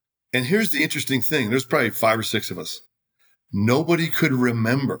 And here's the interesting thing. There's probably 5 or 6 of us. Nobody could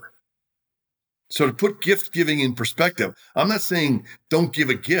remember. So to put gift giving in perspective, I'm not saying don't give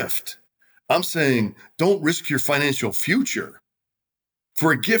a gift. I'm saying don't risk your financial future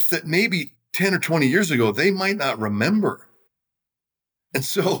for a gift that maybe 10 or 20 years ago, they might not remember. And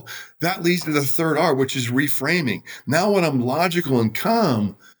so that leads to the third R, which is reframing. Now when I'm logical and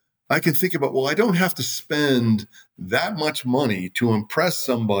calm, I can think about, well, I don't have to spend that much money to impress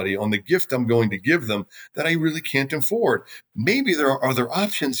somebody on the gift I'm going to give them that I really can't afford. Maybe there are other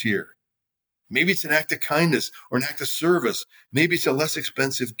options here. Maybe it's an act of kindness or an act of service. Maybe it's a less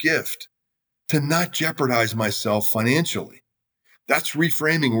expensive gift to not jeopardize myself financially. That's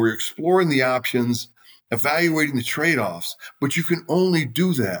reframing. We're exploring the options, evaluating the trade-offs, but you can only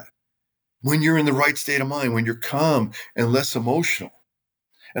do that when you're in the right state of mind, when you're calm and less emotional.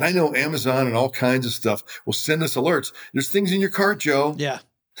 And I know Amazon and all kinds of stuff will send us alerts. There's things in your cart, Joe. Yeah.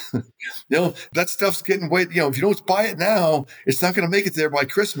 That stuff's getting way, if you don't buy it now, it's not going to make it there by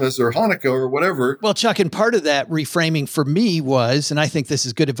Christmas or Hanukkah or whatever. Well, Chuck, and part of that reframing for me was, and I think this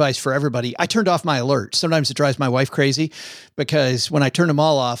is good advice for everybody, I turned off my alerts. Sometimes it drives my wife crazy because when I turn them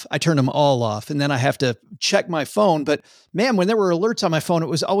all off, and then I have to check my phone. But man, when there were alerts on my phone, it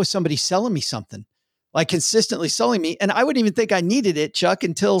was always somebody selling me something, like consistently selling me. And I wouldn't even think I needed it, Chuck,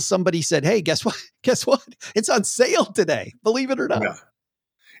 until somebody said, hey, guess what? It's on sale today. Believe it or not. Yeah.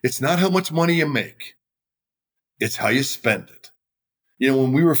 It's not how much money you make. It's how you spend it.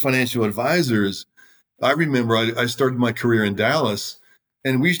 When we were financial advisors, I remember I started my career in Dallas,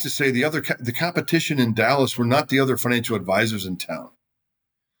 and we used to say the competition in Dallas were not the other financial advisors in town.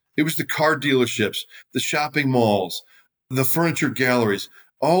 It was the car dealerships, the shopping malls, the furniture galleries,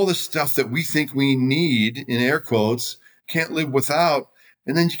 all the stuff that we think we need, in air quotes, can't live without,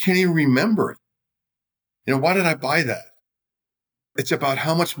 and then you can't even remember it. Why did I buy that? It's about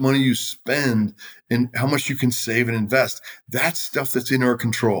how much money you spend and how much you can save and invest. That's stuff that's in our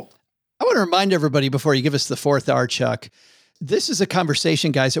control. I want to remind everybody before you give us the fourth R, Chuck, This is a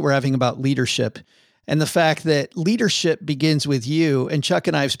conversation, guys, that we're having about leadership and the fact that leadership begins with you. And Chuck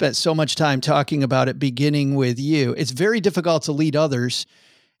and I have spent so much time talking about it beginning with you. It's very difficult to lead others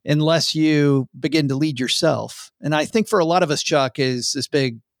unless you begin to lead yourself. And I think for a lot of us, Chuck, is this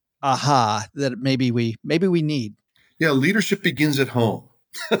big aha that maybe we need. Yeah, leadership begins at home.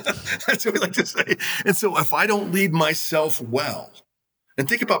 That's what we like to say. And so if I don't lead myself well, and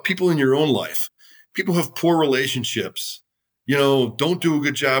think about people in your own life, people have poor relationships, don't do a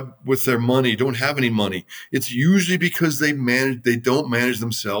good job with their money, don't have any money. It's usually because they don't manage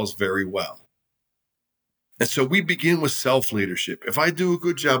themselves very well. And so we begin with self-leadership. If I do a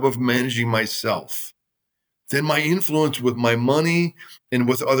good job of managing myself, then my influence with my money and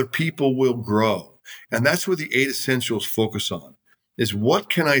with other people will grow. And that's what the 8 Essentials focus on, is what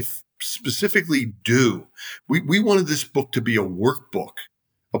can I specifically do? We wanted this book to be a workbook,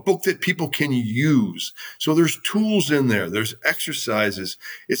 a book that people can use. So there's tools in there. There's exercises.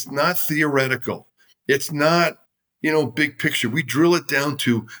 It's not theoretical. It's not, big picture. We drill it down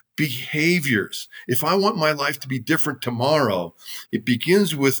to behaviors. If I want my life to be different tomorrow, it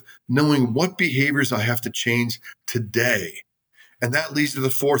begins with knowing what behaviors I have to change today. And that leads to the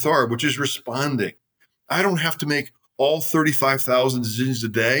 4th R, which is responding. I don't have to make all 35,000 decisions a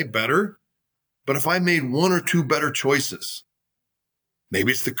day better, but if I made 1 or 2 better choices,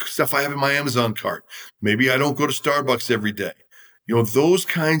 maybe it's the stuff I have in my Amazon cart. Maybe I don't go to Starbucks every day. Those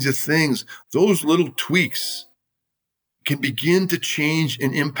kinds of things, those little tweaks can begin to change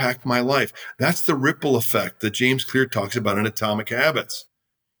and impact my life. That's the ripple effect that James Clear talks about in Atomic Habits.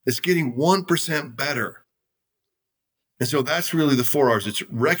 It's getting 1% better. And so that's really the 4 R's. It's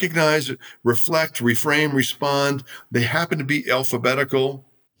recognize, reflect, reframe, respond. They happen to be alphabetical.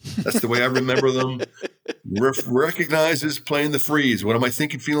 That's the way I remember them. Recognize is playing the freeze. What am I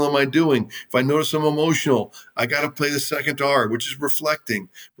thinking, feeling, am I doing? If I notice I'm emotional, I got to play the 2nd R, which is reflecting.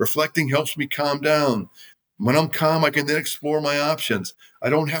 Reflecting helps me calm down. When I'm calm, I can then explore my options.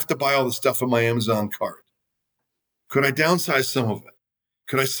 I don't have to buy all the stuff in my Amazon cart. Could I downsize some of it?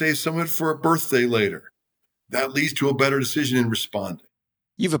 Could I save some of it for a birthday later? That leads to a better decision in responding.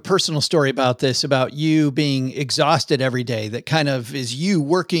 You have a personal story about this, about you being exhausted every day that kind of is you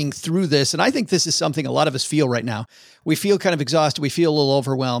working through this. And I think this is something a lot of us feel right now. We feel kind of exhausted. We feel a little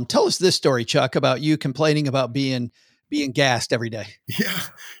overwhelmed. Tell us this story, Chuck, about you complaining about being gassed every day. Yeah.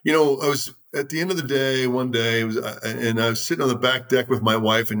 I was at the end of the day, one day, I was sitting on the back deck with my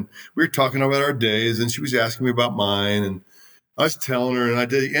wife, and we were talking about our days, and she was asking me about mine. And I was telling her, and at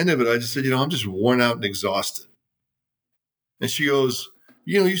the end of it, I just said, I'm just worn out and exhausted. And she goes,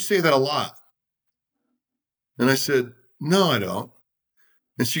 you say that a lot. And I said, no, I don't.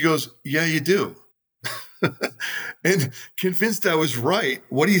 And she goes, yeah, you do. And convinced I was right,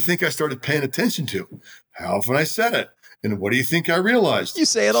 what do you think I started paying attention to? How often I said it. And what do you think I realized? You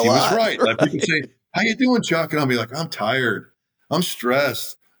say it a lot. She was right. Like people say, how you doing, Chuck? And I'll be like, I'm tired. I'm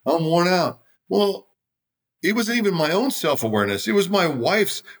stressed. I'm worn out. Well, it wasn't even my own self-awareness. It was my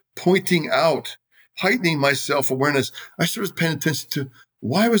wife's pointing out, heightening my self-awareness. I started paying attention to,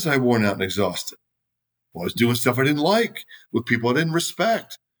 why was I worn out and exhausted? Well, I was doing stuff I didn't like with people I didn't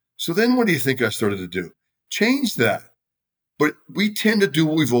respect. So then what do you think I started to do? Change that. But we tend to do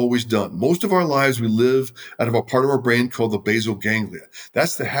what we've always done. Most of our lives, we live out of a part of our brain called the basal ganglia.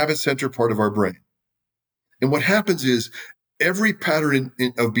 That's the habit center part of our brain. And what happens is every pattern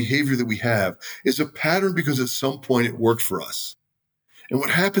of behavior that we have is a pattern because at some point it worked for us. And what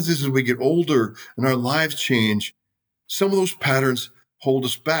happens is as we get older and our lives change, some of those patterns hold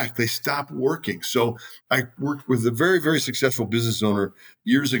us back. They stop working. So I worked with a very, very successful business owner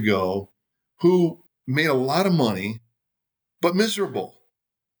years ago who made a lot of money, but miserable.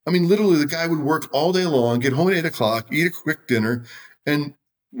 I mean, literally the guy would work all day long, get home at 8:00, eat a quick dinner, and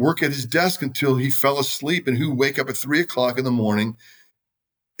work at his desk until he fell asleep, and he would wake up at 3:00 in the morning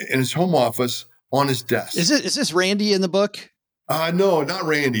in his home office on his desk. Is this Randy in the book? No, not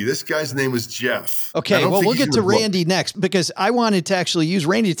Randy. This guy's name was Jeff. Okay, well, we'll get to Randy next because I wanted to actually use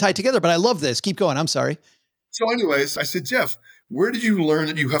Randy to tie it together, but I love this. Keep going. I'm sorry. So anyways, I said, Jeff, where did you learn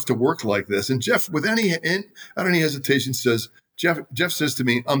that you have to work like this? And Jeff, without any hesitation, says, Jeff says to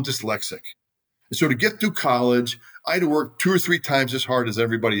me, I'm dyslexic. And so to get through college, I had to work 2 or 3 times as hard as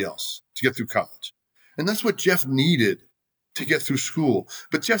everybody else to get through college. And that's what Jeff needed to get through school.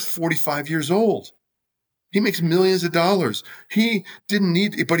 But Jeff's 45 years old. He makes millions of dollars. He didn't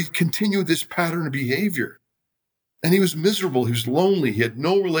need it, but he continued this pattern of behavior. And he was miserable. He was lonely. He had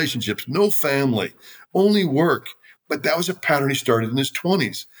no relationships, no family, only work. But that was a pattern he started in his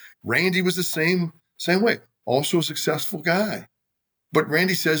 20s. Randy was the same way, also a successful guy. But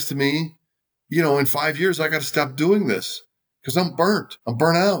Randy says to me, in 5 years, I got to stop doing this. because I'm burnt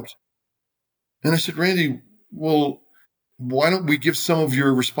out. And I said, Randy, well, why don't we give some of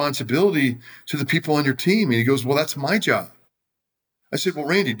your responsibility to the people on your team? And he goes, well, that's my job. I said, well,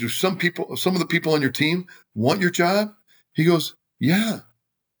 Randy, do some of the people on your team want your job? He goes, yeah.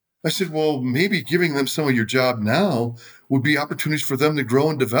 I said, well, maybe giving them some of your job now would be opportunities for them to grow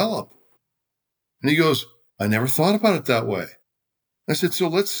and develop. And he goes, I never thought about it that way. I said, so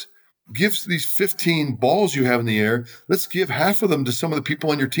let's give these 15 balls you have in the air. Let's give half of them to some of the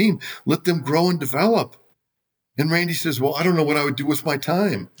people on your team. Let them grow and develop. And Randy says, well, I don't know what I would do with my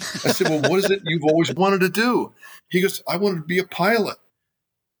time. I said, well, what is it you've always wanted to do? He goes, I wanted to be a pilot.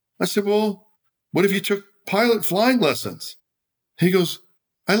 I said, well, what if you took pilot flying lessons? He goes,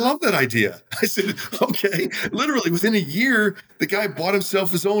 I love that idea. I said, okay. Literally within a year, the guy bought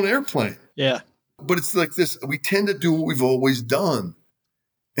himself his own airplane. Yeah. But it's like this. We tend to do what we've always done.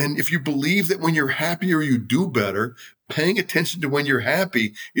 And if you believe that when you're happier, you do better, paying attention to when you're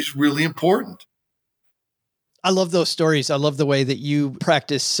happy is really important. I love those stories. I love the way that you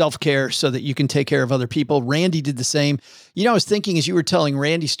practice self-care so that you can take care of other people. Randy did the same. You know, I was thinking as you were telling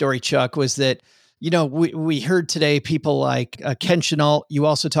Randy's story, Chuck, was that, you know, we heard today people like Ken Chenault. You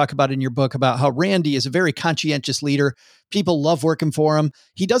also talk about in your book about how Randy is a very conscientious leader. People love working for him.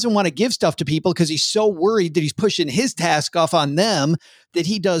 He doesn't want to give stuff to people because he's so worried that he's pushing his task off on them that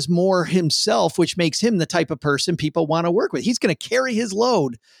he does more himself, which makes him the type of person people want to work with. He's going to carry his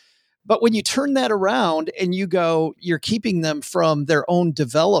load. But when you turn that around and you go, you're keeping them from their own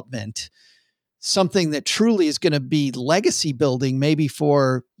development, something that truly is going to be legacy building, maybe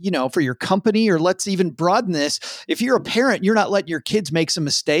for, you know, for your company, or let's even broaden this. If you're a parent, you're not letting your kids make some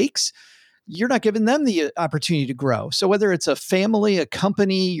mistakes. You're not giving them the opportunity to grow. So whether it's a family, a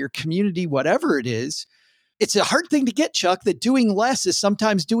company, your community, whatever it is, it's a hard thing to get, Chuck, that doing less is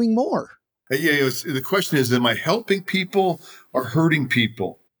sometimes doing more. Yeah, the question is, am I helping people or hurting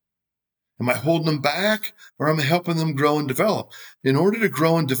people? Am I holding them back, or am I helping them grow and develop? In order to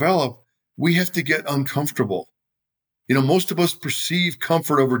grow and develop, we have to get uncomfortable. You know, most of us perceive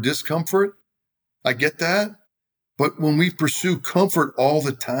comfort over discomfort. I get that. But when we pursue comfort all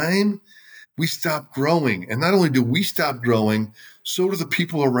the time, we stop growing. And not only do we stop growing, so do the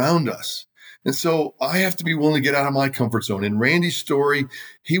people around us. And so I have to be willing to get out of my comfort zone. In Randy's story,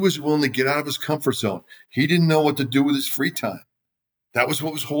 he was willing to get out of his comfort zone. He didn't know what to do with his free time. That was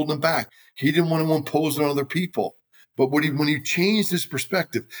what was holding him back. He didn't want to impose on other people. But when he changed his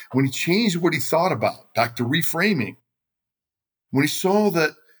perspective, when he changed what he thought about, back to reframing, when he saw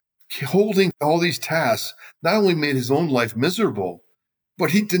that holding all these tasks not only made his own life miserable,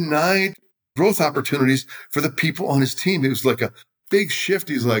 but he denied growth opportunities for the people on his team. It was like a big shift.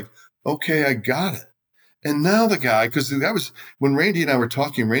 He's like, okay, I got it. And now the guy, because that was when Randy and I were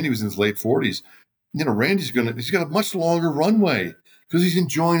talking, Randy was in his late 40s. You know, he's got a much longer runway because he's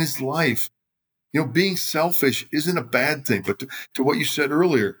enjoying his life. You know, being selfish isn't a bad thing. But to what you said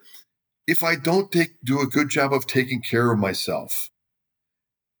earlier, if I don't do a good job of taking care of myself,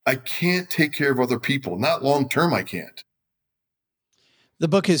 I can't take care of other people. Not long term, I can't. The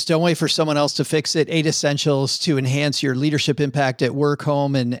book is Don't Wait for Someone Else to Fix It, 8 Essentials to Enhance Your Leadership Impact at Work,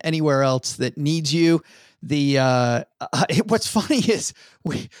 Home, and Anywhere Else That Needs You. What's funny is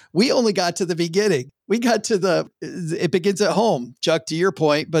we only got to the beginning. We got to it begins at home, Chuck, to your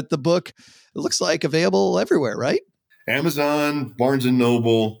point, but the book, it looks like available everywhere, right? Amazon, Barnes &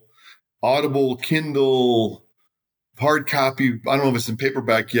 Noble, Audible, Kindle, hard copy. I don't know if it's in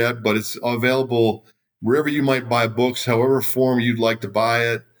paperback yet, but it's available wherever you might buy books, however form you'd like to buy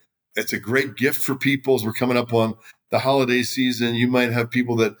it. It's a great gift for people as we're coming up on the holiday season. You might have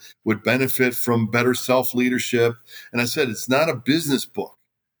people that would benefit from better self-leadership. And I said, it's not a business book.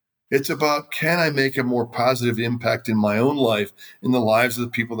 It's about, can I make a more positive impact in my own life, in the lives of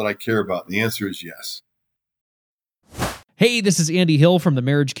the people that I care about? And the answer is yes. Hey, this is Andy Hill from the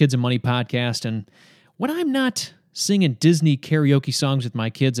Marriage, Kids, and Money podcast. And when I'm not singing Disney karaoke songs with my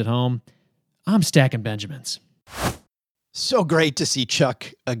kids at home, I'm stacking Benjamins. So great to see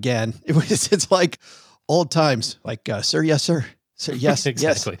Chuck again. It's like old times, like, sir, yes, sir. Sir, yes,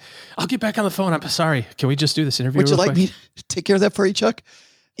 exactly. Yes. I'll get back on the phone. I'm sorry. Can we just do this interview? Would you like quick? me to take care of that for you, Chuck?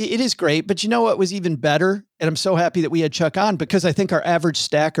 It is great, but you know what was even better? And I'm so happy that we had Chuck on, because I think our average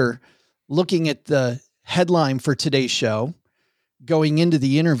stacker, looking at the headline for today's show, going into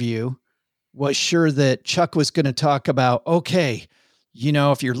the interview, was sure that Chuck was going to talk about, okay, you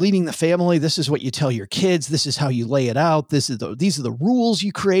know, if you're leading the family, this is what you tell your kids. This is how you lay it out. These are the rules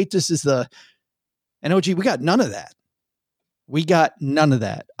you create. And OG, we got none of that. We got none of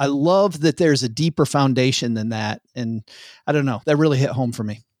that. I love that there's a deeper foundation than that. And I don't know, that really hit home for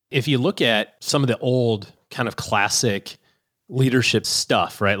me. If you look at some of the old kind of classic leadership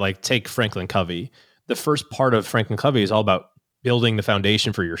stuff, right? Like take Franklin Covey. The first part of Franklin Covey is all about building the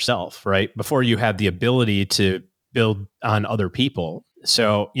foundation for yourself, right? Before you have the ability to build on other people.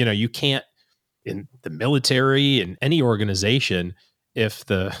 So, you can't, in the military and any organization, if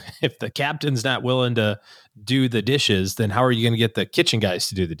the captain's not willing to do the dishes, then how are you going to get the kitchen guys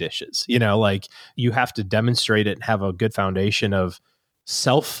to do the dishes? Like you have to demonstrate it and have a good foundation of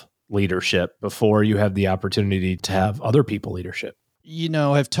self leadership before you have the opportunity to have other people leadership.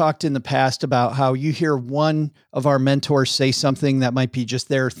 I've talked in the past about how you hear one of our mentors say something that might be just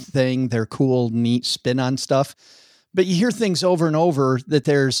their thing, their cool, neat spin on stuff, but you hear things over and over that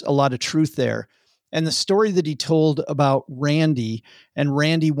there's a lot of truth there. And the story that he told about Randy and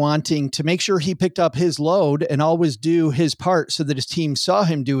Randy wanting to make sure he picked up his load and always do his part so that his team saw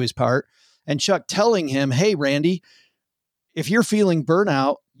him do his part. And Chuck telling him, hey, Randy, if you're feeling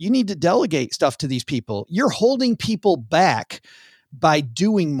burnout, you need to delegate stuff to these people. You're holding people back by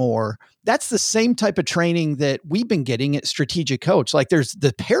doing more. That's the same type of training that we've been getting at Strategic Coach. Like there's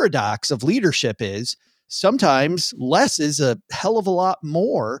the paradox of leadership is sometimes less is a hell of a lot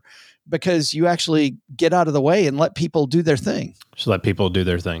more because you actually get out of the way and let people do their thing. Just let people do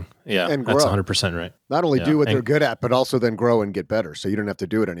their thing. Yeah, and that's grow. 100% right. Not only do what they're good at, but also then grow and get better. So you don't have to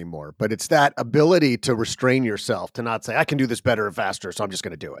do it anymore. But it's that ability to restrain yourself, to not say, I can do this better and faster, so I'm just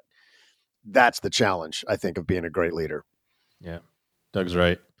going to do it. That's the challenge, I think, of being a great leader. Yeah, Doug's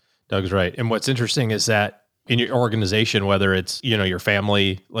right. And what's interesting is that in your organization, whether it's, your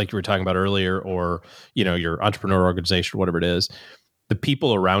family, like you were talking about earlier, or, your entrepreneur organization, whatever it is, the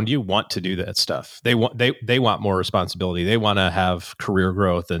people around you want to do that stuff. They want more responsibility. They want to have career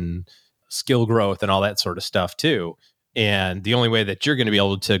growth and skill growth and all that sort of stuff too. And the only way that you're going to be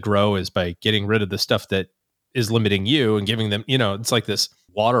able to grow is by getting rid of the stuff that is limiting you and giving them, it's like this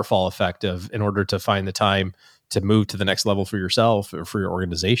waterfall effect of, in order to find the time to move to the next level for yourself or for your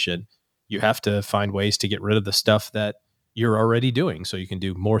organization, you have to find ways to get rid of the stuff that you're already doing so you can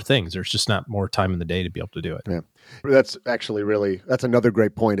do more things. There's just not more time in the day to be able to do it. Yeah. That's actually that's another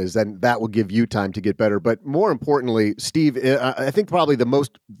great point, is then that will give you time to get better. But more importantly, Steve, I think probably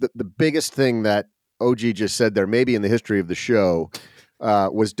the biggest thing that OG just said there, maybe in the history of the show,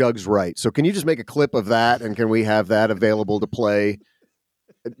 was Doug's right. So can you just make a clip of that, and can we have that available to play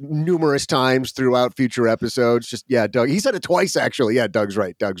numerous times throughout future episodes? Just, yeah, Doug, he said it twice actually. Yeah, Doug's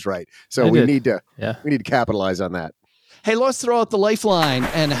right. So we need to capitalize on that. Hey, let's throw out the lifeline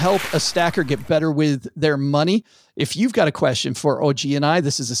and help a stacker get better with their money. If you've got a question for OG and I,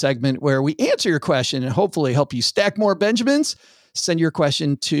 this is a segment where we answer your question and hopefully help you stack more Benjamins. Send your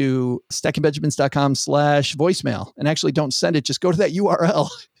question to stackingbenjamins.com/voicemail. And actually don't send it. Just go to that URL.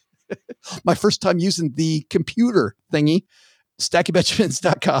 My first time using the computer thingy.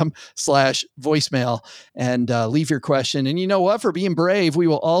 stackingbenjamins.com/voicemail and leave your question. And you know what? For being brave, we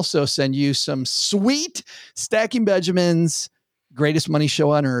will also send you some sweet Stacking Benjamins Greatest Money Show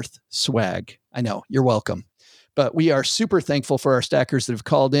on Earth swag. I know, you're welcome. But we are super thankful for our stackers that have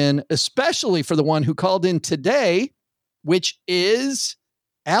called in, especially for the one who called in today, which is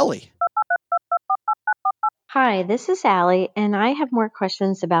Allie. Hi, this is Allie, and I have more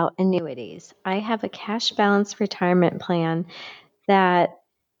questions about annuities. I have a cash balance retirement plan that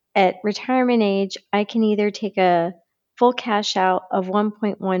at retirement age, I can either take a full cash out of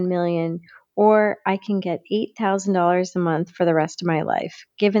 $1.1 million, or I can get $8,000 a month for the rest of my life.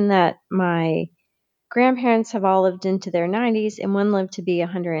 Given that my grandparents have all lived into their 90s and one lived to be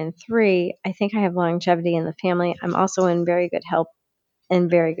 103, I think I have longevity in the family. I'm also in very good health and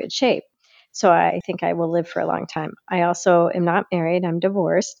very good shape. So I think I will live for a long time. I also am not married. I'm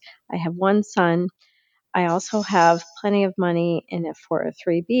divorced. I have one son. I also have plenty of money in a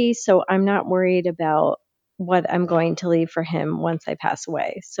 403B, so I'm not worried about what I'm going to leave for him once I pass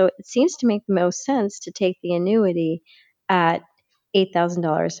away. So it seems to make the most sense to take the annuity at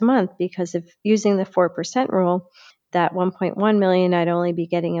 $8,000 a month, because if using the 4% rule, that $1.1 million, I'd only be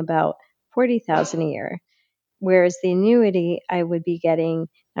getting about $40,000 a year. Whereas the annuity, I would be getting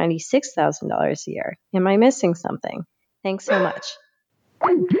 $96,000 a year. Am I missing something? Thanks so much.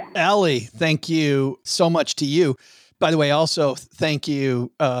 Allie, thank you so much to you. By the way, also thank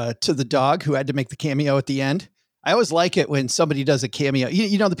you to the dog who had to make the cameo at the end. I always like it when somebody does a cameo.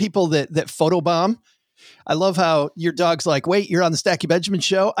 You know, the people that photobomb. I love how your dog's like, wait, you're on the Stacking Benjamin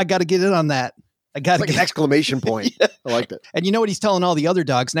show? I got to get in on that. I got like an exclamation point. Yeah. I liked it. And you know what he's telling all the other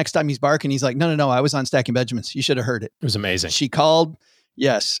dogs? Next time he's barking, he's like, no, I was on Stacking Benjamins. You should have heard it. It was amazing. She called.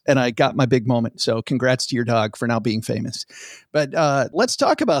 Yes. And I got my big moment. So congrats to your dog for now being famous. But let's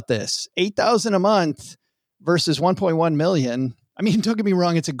talk about this. $8,000 a month versus 1.1 million. I mean, don't get me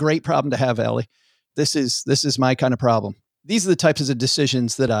wrong. It's a great problem to have, Allie. This is my kind of problem. These are the types of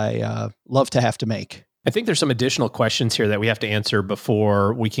decisions that I love to have to make. I think there's some additional questions here that we have to answer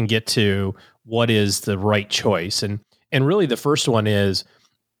before we can get to what is the right choice. And really the first one is,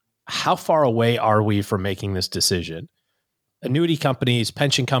 how far away are we from making this decision? Annuity companies,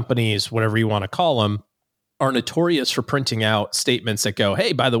 pension companies, whatever you want to call them, are notorious for printing out statements that go,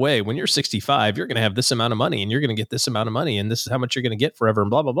 hey, by the way, when you're 65, you're going to have this amount of money and you're going to get this amount of money and this is how much you're going to get forever and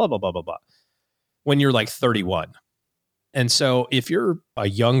blah, blah, blah, blah, blah, blah, blah. When you're like 31. And so if you're a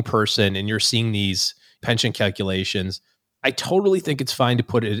young person and you're seeing these pension calculations, I totally think it's fine to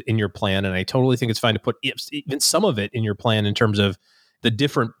put it in your plan. And I totally think it's fine to put even some of it in your plan in terms of the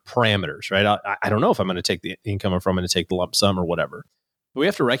different parameters, right? I don't know if I'm going to take the income or if I'm going to take the lump sum or whatever. But we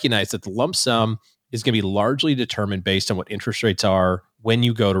have to recognize that the lump sum is going to be largely determined based on what interest rates are when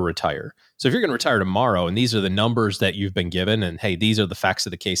you go to retire. So if you're going to retire tomorrow and these are the numbers that you've been given and hey, these are the facts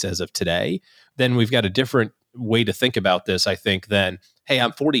of the case as of today, then we've got a different way to think about this, I think, than, hey,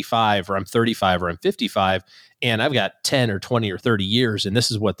 I'm 45 or I'm 35 or I'm 55 and I've got 10 or 20 or 30 years and this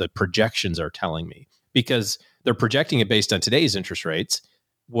is what the projections are telling me, because they're projecting it based on today's interest rates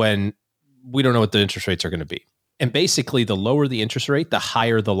when we don't know what the interest rates are going to be. And basically, the lower the interest rate, the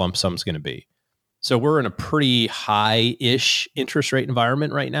higher the lump sum is going to be. So we're in a pretty high-ish interest rate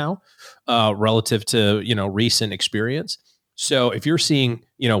environment right now, relative to, recent experience. So if you're seeing,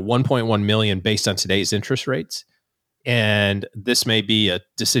 1.1 million based on today's interest rates, and this may be a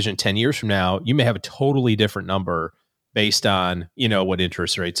decision 10 years from now, you may have a totally different number based on, what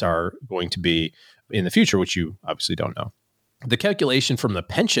interest rates are going to be in the future, which you obviously don't know. The calculation from the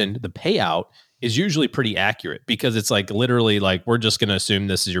pension, the payout, is usually pretty accurate because it's like literally like, we're just going to assume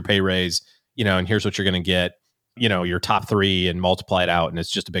this is your pay raise, and here's what you're going to get, your top three and multiply it out. And it's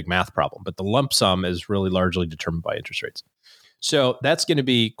just a big math problem. But the lump sum is really largely determined by interest rates. So that's going to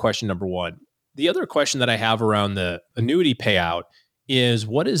be question number one. The other question that I have around the annuity payout is,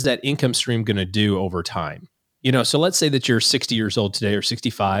 what is that income stream going to do over time? So let's say that you're 60 years old today or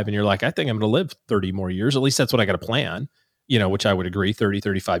 65 and you're like, I think I'm going to live 30 more years. At least that's what I got to plan, which I would agree, 30,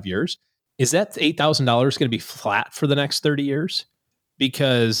 35 years. Is that $8,000 going to be flat for the next 30 years?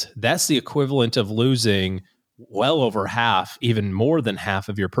 Because that's the equivalent of losing well over half, even more than half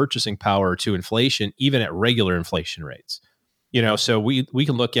of your purchasing power to inflation, even at regular inflation rates. So we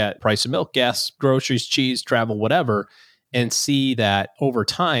can look at price of milk, gas, groceries, cheese, travel, whatever, and see that over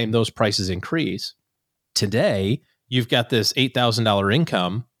time, those prices increase. Today, you've got this $8,000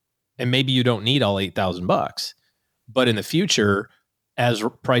 income, and maybe you don't need all $8,000. But in the future, as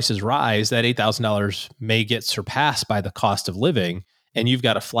prices rise, that $8,000 may get surpassed by the cost of living, and you've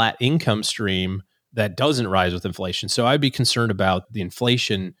got a flat income stream that doesn't rise with inflation. So I'd be concerned about the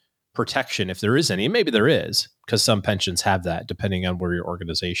inflation protection, if there is any, and maybe there is, because some pensions have that, depending on where your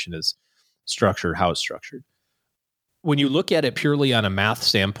organization is structured, how it's structured. When you look at it purely on a math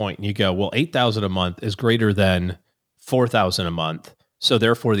standpoint and you go, well, $8,000 a month is greater than $4,000 a month, so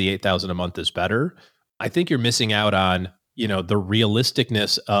therefore the $8,000 a month is better, I think you're missing out on, the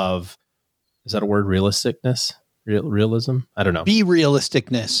realisticness of, is that a word, realisticness? Realism? I don't know. Be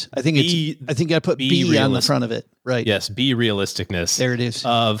realisticness. I think I put B on the front of it. Right. Yes. Be realisticness. There it is.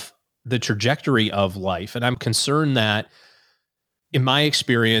 Of the trajectory of life. And I'm concerned that in my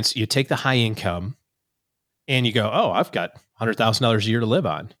experience, you take the high income and you go, oh, I've got $100,000 a year to live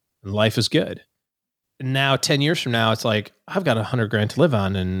on and life is good. And now 10 years from now, it's like, I've got $100,000 to live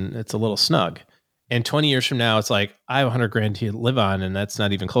on and it's a little snug. And 20 years from now, it's like, I have $100,000 to live on and that's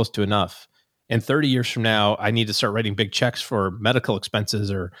not even close to enough. And 30 years from now, I need to start writing big checks for medical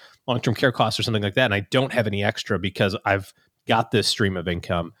expenses or long-term care costs or something like that. And I don't have any extra because I've got this stream of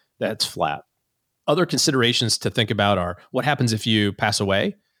income that's flat. Other considerations to think about are, what happens if you pass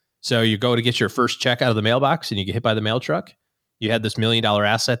away? So you go to get your first check out of the mailbox and you get hit by the mail truck. You had this $1 million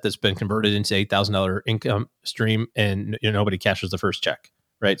asset that's been converted into $8,000 income stream and nobody cashes the first check,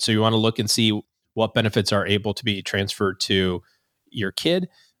 right? So you want to look and see what benefits are able to be transferred to your kid,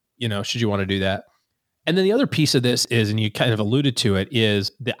 should you want to do that. And then the other piece of this is, and you kind of alluded to it,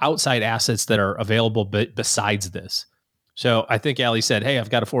 is the outside assets that are available besides this. So I think Allie said, hey, I've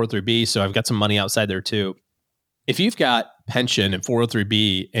got a 403B, so I've got some money outside there too. If you've got pension and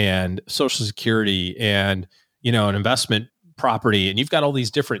 403B and Social Security and, an investment property, and you've got all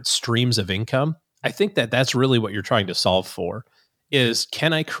these different streams of income, I think that that's really what you're trying to solve for is,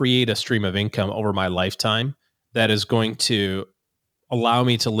 can I create a stream of income over my lifetime that is going to allow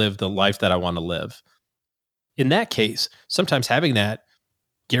me to live the life that I want to live? In that case, sometimes having that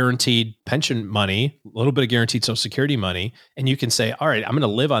guaranteed pension money, a little bit of guaranteed Social Security money, and you can say, all right, I'm going to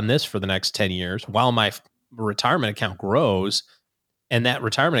live on this for the next 10 years while my retirement account grows. And that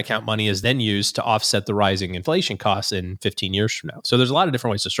retirement account money is then used to offset the rising inflation costs in 15 years from now. So there's a lot of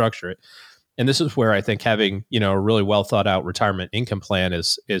different ways to structure it. And this is where I think having, a really well thought out retirement income plan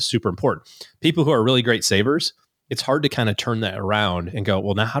is super important. People who are really great savers, it's hard to kind of turn that around and go,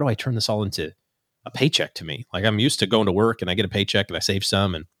 well, now how do I turn this all into a paycheck to me? Like, I'm used to going to work and I get a paycheck and I save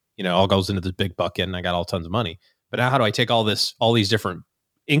some and, all goes into this big bucket and I got all tons of money. But now how do I take all these different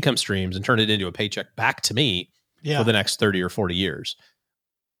income streams and turn it into a paycheck back to me for the next 30 or 40 years?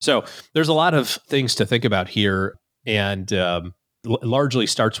 So there's a lot of things to think about here. And largely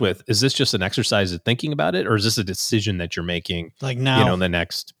starts with, is this just an exercise of thinking about it? Or is this a decision that you're making like now, in the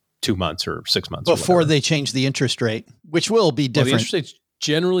next 2 months or 6 months? Before they change the interest rate, which will be different. Well, the interest rates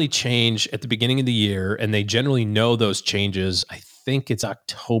generally change at the beginning of the year, and they generally know those changes. I think it's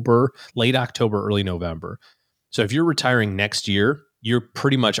late October, early November. So if you're retiring next year, you're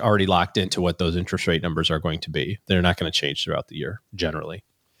pretty much already locked into what those interest rate numbers are going to be. They're not going to change throughout the year, generally.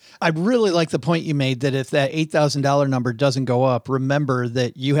 I really like the point you made that if that $8,000 number doesn't go up, remember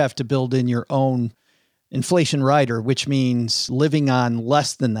that you have to build in your own inflation rider, which means living on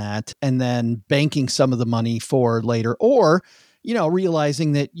less than that and then banking some of the money for later, or,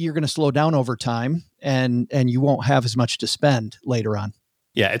 realizing that you're going to slow down over time and you won't have as much to spend later on.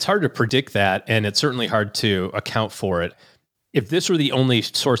 Yeah, it's hard to predict that, and it's certainly hard to account for it. If this were the only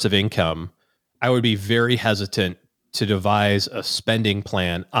source of income, I would be very hesitant to devise a spending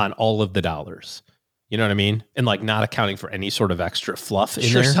plan on all of the dollars. You know what I mean? And not accounting for any sort of extra fluff in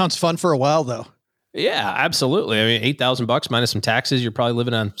there. Sure sounds fun for a while though. Yeah, absolutely. I mean, $8,000 minus some taxes, you're probably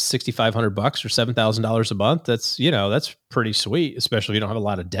living on $6,500 or $7,000 a month. That's, that's pretty sweet, especially if you don't have a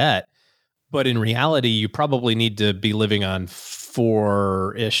lot of debt. But in reality, you probably need to be living on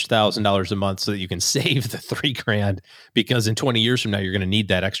 $4,000 a month so that you can save the $3,000, because in 20 years from now, you're going to need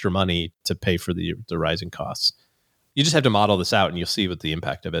that extra money to pay for the rising costs. You just have to model this out and you'll see what the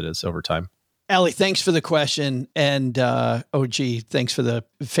impact of it is over time. Allie, thanks for the question. And OG, thanks for the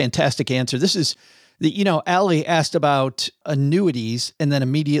fantastic answer. This is Allie asked about annuities and then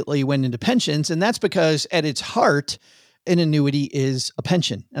immediately went into pensions. And that's because at its heart, an annuity is a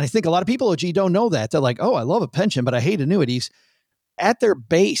pension. And I think a lot of people, OG, don't know that. They're like, oh, I love a pension, but I hate annuities. At their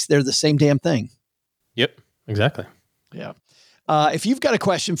base, they're the same damn thing. Yep, exactly. Yeah. If you've got a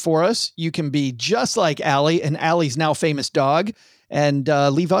question for us, you can be just like Allie and Allie's now famous dog and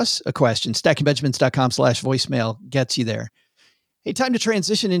leave us a question. StackingBenjamins.com/voicemail gets you there. Hey, time to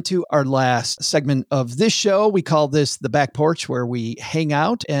transition into our last segment of this show. We call this the back porch, where we hang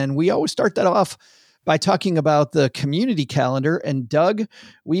out, and we always start that off by talking about the community calendar. And Doug,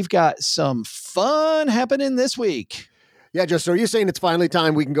 we've got some fun happening this week. Yeah, Justin, are you saying it's finally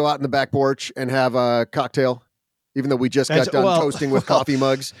time we can go out in the back porch and have a cocktail, even though we just got done toasting with coffee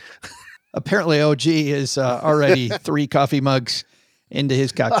mugs? Apparently OG is already 3 coffee mugs into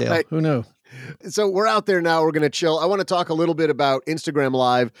his cocktail. Right. Who knew? So we're out there now. We're going to chill. I want to talk a little bit about Instagram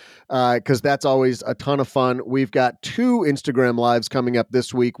Live because that's always a ton of fun. We've got 2 Instagram Lives coming up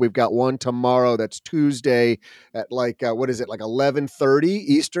this week. We've got one tomorrow. That's Tuesday at 11:30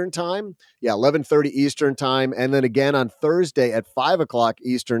 Eastern time? Yeah, 11:30 Eastern time. And then again on Thursday at 5 o'clock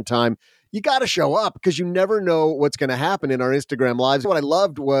Eastern time. You got to show up because you never know what's going to happen in our Instagram Lives. What I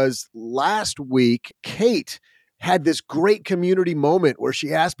loved was last week, Kate had this great community moment where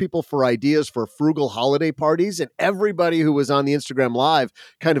she asked people for ideas for frugal holiday parties, and everybody who was on the Instagram Live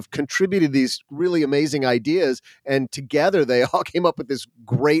kind of contributed these really amazing ideas, and together they all came up with this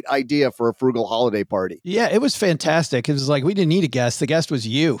great idea for a frugal holiday party. Yeah, it was fantastic. It was like, we didn't need a guest. The guest was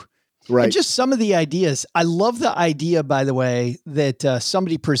you. Right. And just some of the ideas. I love the idea, by the way, that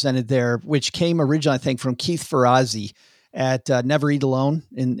somebody presented there, which came originally, I think, from Keith Ferrazzi at Never Eat Alone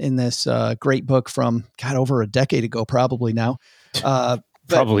in this great book from, over a decade ago, probably now.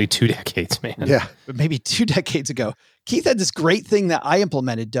 Probably 2 decades, man. Yeah. But maybe 2 decades ago. Keith had this great thing that I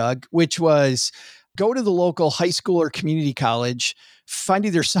implemented, Doug, which was go to the local high school or community college, find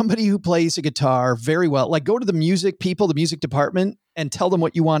either somebody who plays a guitar very well, like go to the music people, the music department, and tell them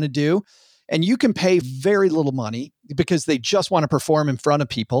what you want to do. And you can pay very little money because they just want to perform in front of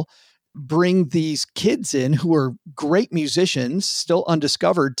people. Bring these kids in who are great musicians, still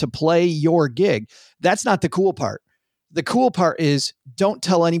undiscovered, to play your gig. That's not the cool part. The cool part is don't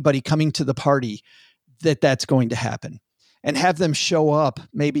tell anybody coming to the party that that's going to happen, and have them show up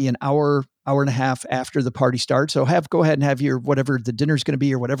maybe an hour and a half after the party starts. So go ahead and have your, whatever the dinner's going to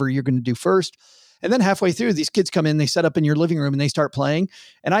be or whatever you're going to do first. And then halfway through, these kids come in, they set up in your living room and they start playing.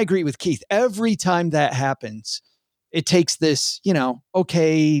 And I agree with Keith. Every time that happens, it takes this,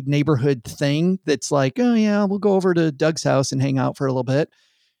 okay, neighborhood thing that's like, oh yeah, we'll go over to Doug's house and hang out for a little bit.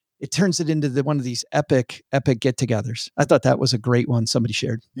 it turns it into one of these epic get-togethers. I thought that was a great one somebody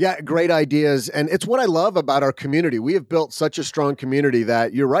shared. Yeah, great ideas. And it's what I love about our community. We have built such a strong community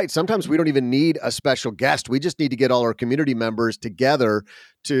that you're right. Sometimes we don't even need a special guest. We just need to get all our community members together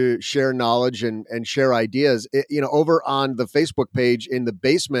to share knowledge and share ideas. Over on the Facebook page in the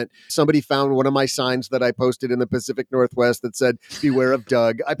basement, somebody found one of my signs that I posted in the Pacific Northwest that said, "Beware of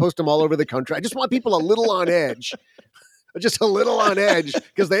Doug." I post them all over the country. I just want people a little on edge. Just a little on edge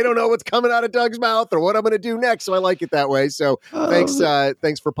because they don't know what's coming out of Doug's mouth or what I'm going to do next. So I like it that way. So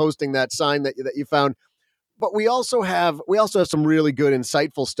thanks for posting that sign that you found. But we also have some really good,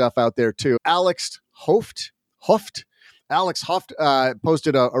 insightful stuff out there too. Alex Hoft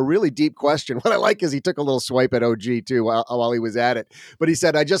posted a really deep question. What I like is he took a little swipe at OG too while he was at it. But he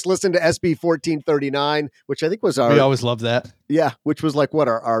said, "I just listened to SB 1439, which I think was our." We always love that. Yeah, which was like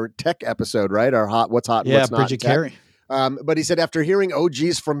our tech episode, right? Our what's hot, what's not. Bridget Carey. But he said, after hearing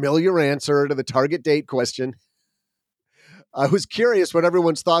OG's familiar answer to the target date question, I was curious what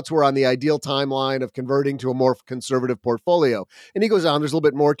everyone's thoughts were on the ideal timeline of converting to a more conservative portfolio. And he goes on, there's a little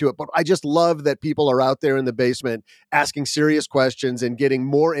bit more to it, but I just love that people are out there in the basement asking serious questions and getting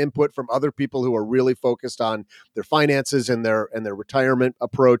more input from other people who are really focused on their finances and their retirement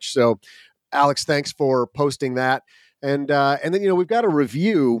approach. So Alex, thanks for posting that. And then, we've got a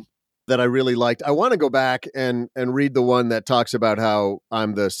review that I really liked. I want to go back and read the one that talks about how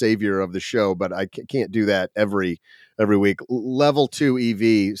I'm the savior of the show, but I can't do that every week. Level 2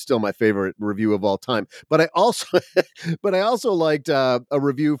 EV, still my favorite review of all time. But I also liked a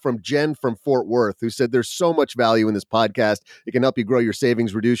review from Jen from Fort Worth, who said there's so much value in this podcast. It can help you grow your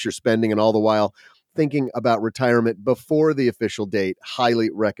savings, reduce your spending, and all the while thinking about retirement before the official date. Highly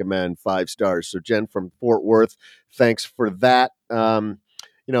recommend. 5 stars. So Jen from Fort Worth, thanks for that.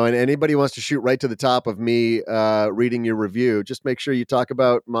 And anybody wants to shoot right to the top of me reading your review, just make sure you talk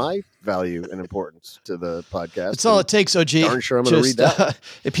about my value and importance to the podcast. That's all it takes, OG. Darn sure I'm going to read that.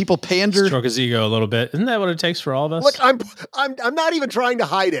 If people pander, stroke his ego a little bit. Isn't that what it takes for all of us? Look, I'm not even trying to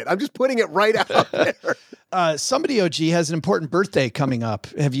hide it. I'm just putting it right out there. Somebody, OG, has an important birthday coming up.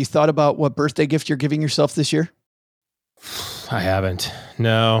 Have you thought about what birthday gift you're giving yourself this year? I haven't.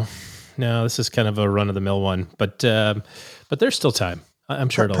 No, this is kind of a run of the mill one, but there's still time. I'm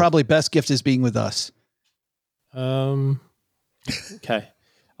sure probably best gift is being with us. Okay.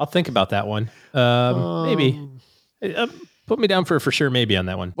 I'll think about that one. Maybe. Put me down for sure maybe on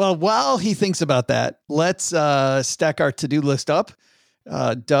that one. Well, while he thinks about that, let's stack our to-do list up.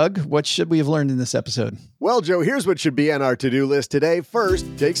 Doug, what should we have learned in this episode? Well, Joe, here's what should be on our to-do list today. First,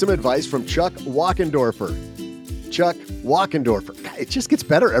 take some advice from Chuck Wachendorfer. Chuck Wachendorfer. It just gets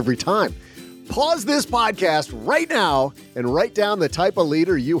better every time. Pause this podcast right now and write down the type of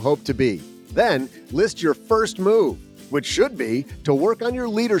leader you hope to be. Then list your first move, which should be to work on your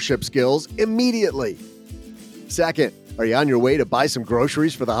leadership skills immediately. Second, are you on your way to buy some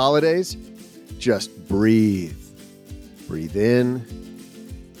groceries for the holidays? Just breathe. Breathe in,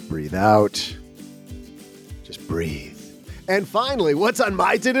 breathe out. Just breathe. And finally, what's on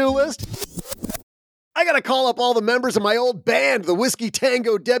my to-do list? I got to call up all the members of my old band, the Whiskey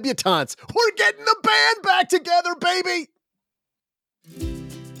Tango Debutantes. We're getting the band back together, baby!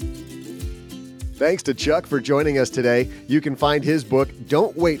 Thanks to Chuck for joining us today. You can find his book,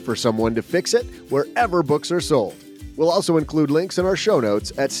 Don't Wait for Someone to Fix It, wherever books are sold. We'll also include links in our show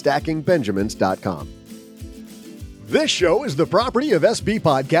notes at stackingbenjamins.com. This show is the property of SB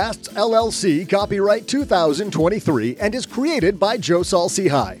Podcasts, LLC, copyright 2023, and is created by Joe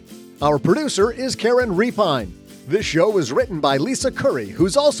Saul-Sehy. Our producer is Karen Repine. This show was written by Lisa Curry,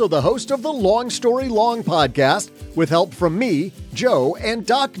 who's also the host of the Long Story Long podcast, with help from me, Joe, and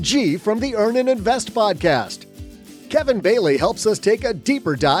Doc G from the Earn and Invest podcast. Kevin Bailey helps us take a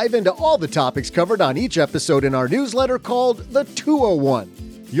deeper dive into all the topics covered on each episode in our newsletter called The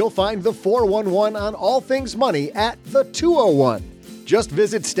 201. You'll find the 411 on all things money at The 201. Just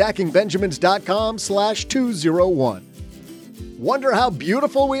visit stackingbenjamins.com/201. Wonder how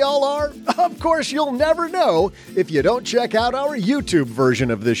beautiful we all are? Of course, you'll never know if you don't check out our YouTube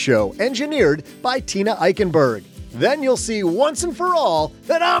version of this show, engineered by Tina Eichenberg. Then you'll see once and for all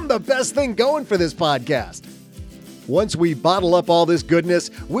that I'm the best thing going for this podcast. Once we bottle up all this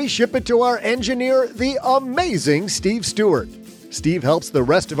goodness, we ship it to our engineer, the amazing Steve Stewart. Steve helps the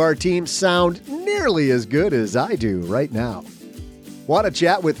rest of our team sound nearly as good as I do right now. Want to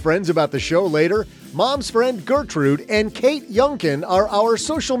chat with friends about the show later? Mom's friend Gertrude and Kate Youngkin are our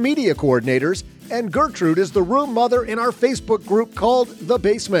social media coordinators, and Gertrude is the room mother in our Facebook group called The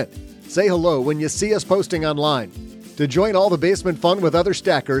Basement. Say hello when you see us posting online. To join all the basement fun with other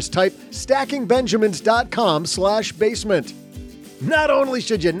stackers, type stackingbenjamins.com/basement. Not only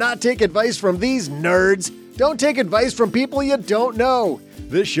should you not take advice from these nerds, don't take advice from people you don't know.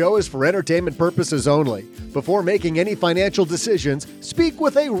 This show is for entertainment purposes only. Before making any financial decisions, speak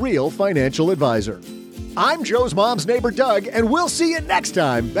with a real financial advisor. I'm Joe's mom's neighbor, Doug, and we'll see you next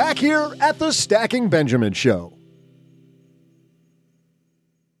time back here at the Stacking Benjamin Show.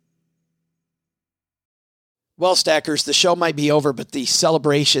 Well, Stackers, the show might be over, but the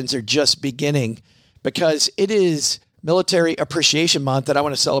celebrations are just beginning because it is Military Appreciation Month, and I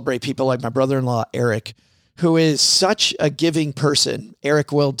want to celebrate people like my brother-in-law, Eric, who is such a giving person.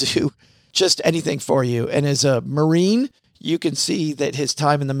 Eric will do just anything for you. And as a Marine, you can see that his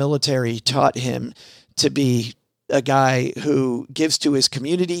time in the military taught him to be a guy who gives to his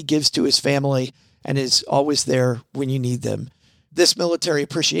community, gives to his family, and is always there when you need them. This Military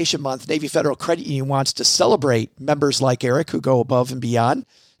Appreciation Month, Navy Federal Credit Union wants to celebrate members like Eric who go above and beyond.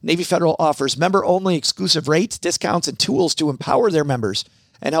 Navy Federal offers member-only exclusive rates, discounts, and tools to empower their members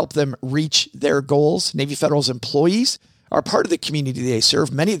and help them reach their goals. Navy Federal's employees are part of the community they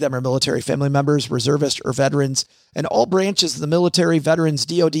serve. Many of them are military family members, reservists, or veterans, and all branches of the military, veterans,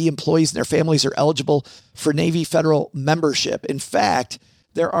 DoD employees, and their families are eligible for Navy Federal membership. In fact,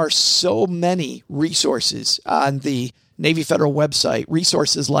 there are so many resources on the Navy Federal website,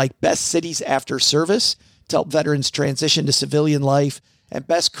 resources like Best Cities After Service to help veterans transition to civilian life, and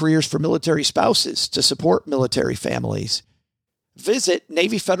Best Careers for Military Spouses to support military families. Visit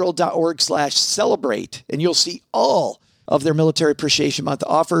NavyFederal.org/celebrate, and you'll see all of their Military Appreciation Month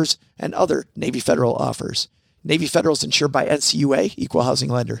offers and other Navy Federal offers. Navy Federal is insured by NCUA, Equal Housing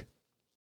Lender.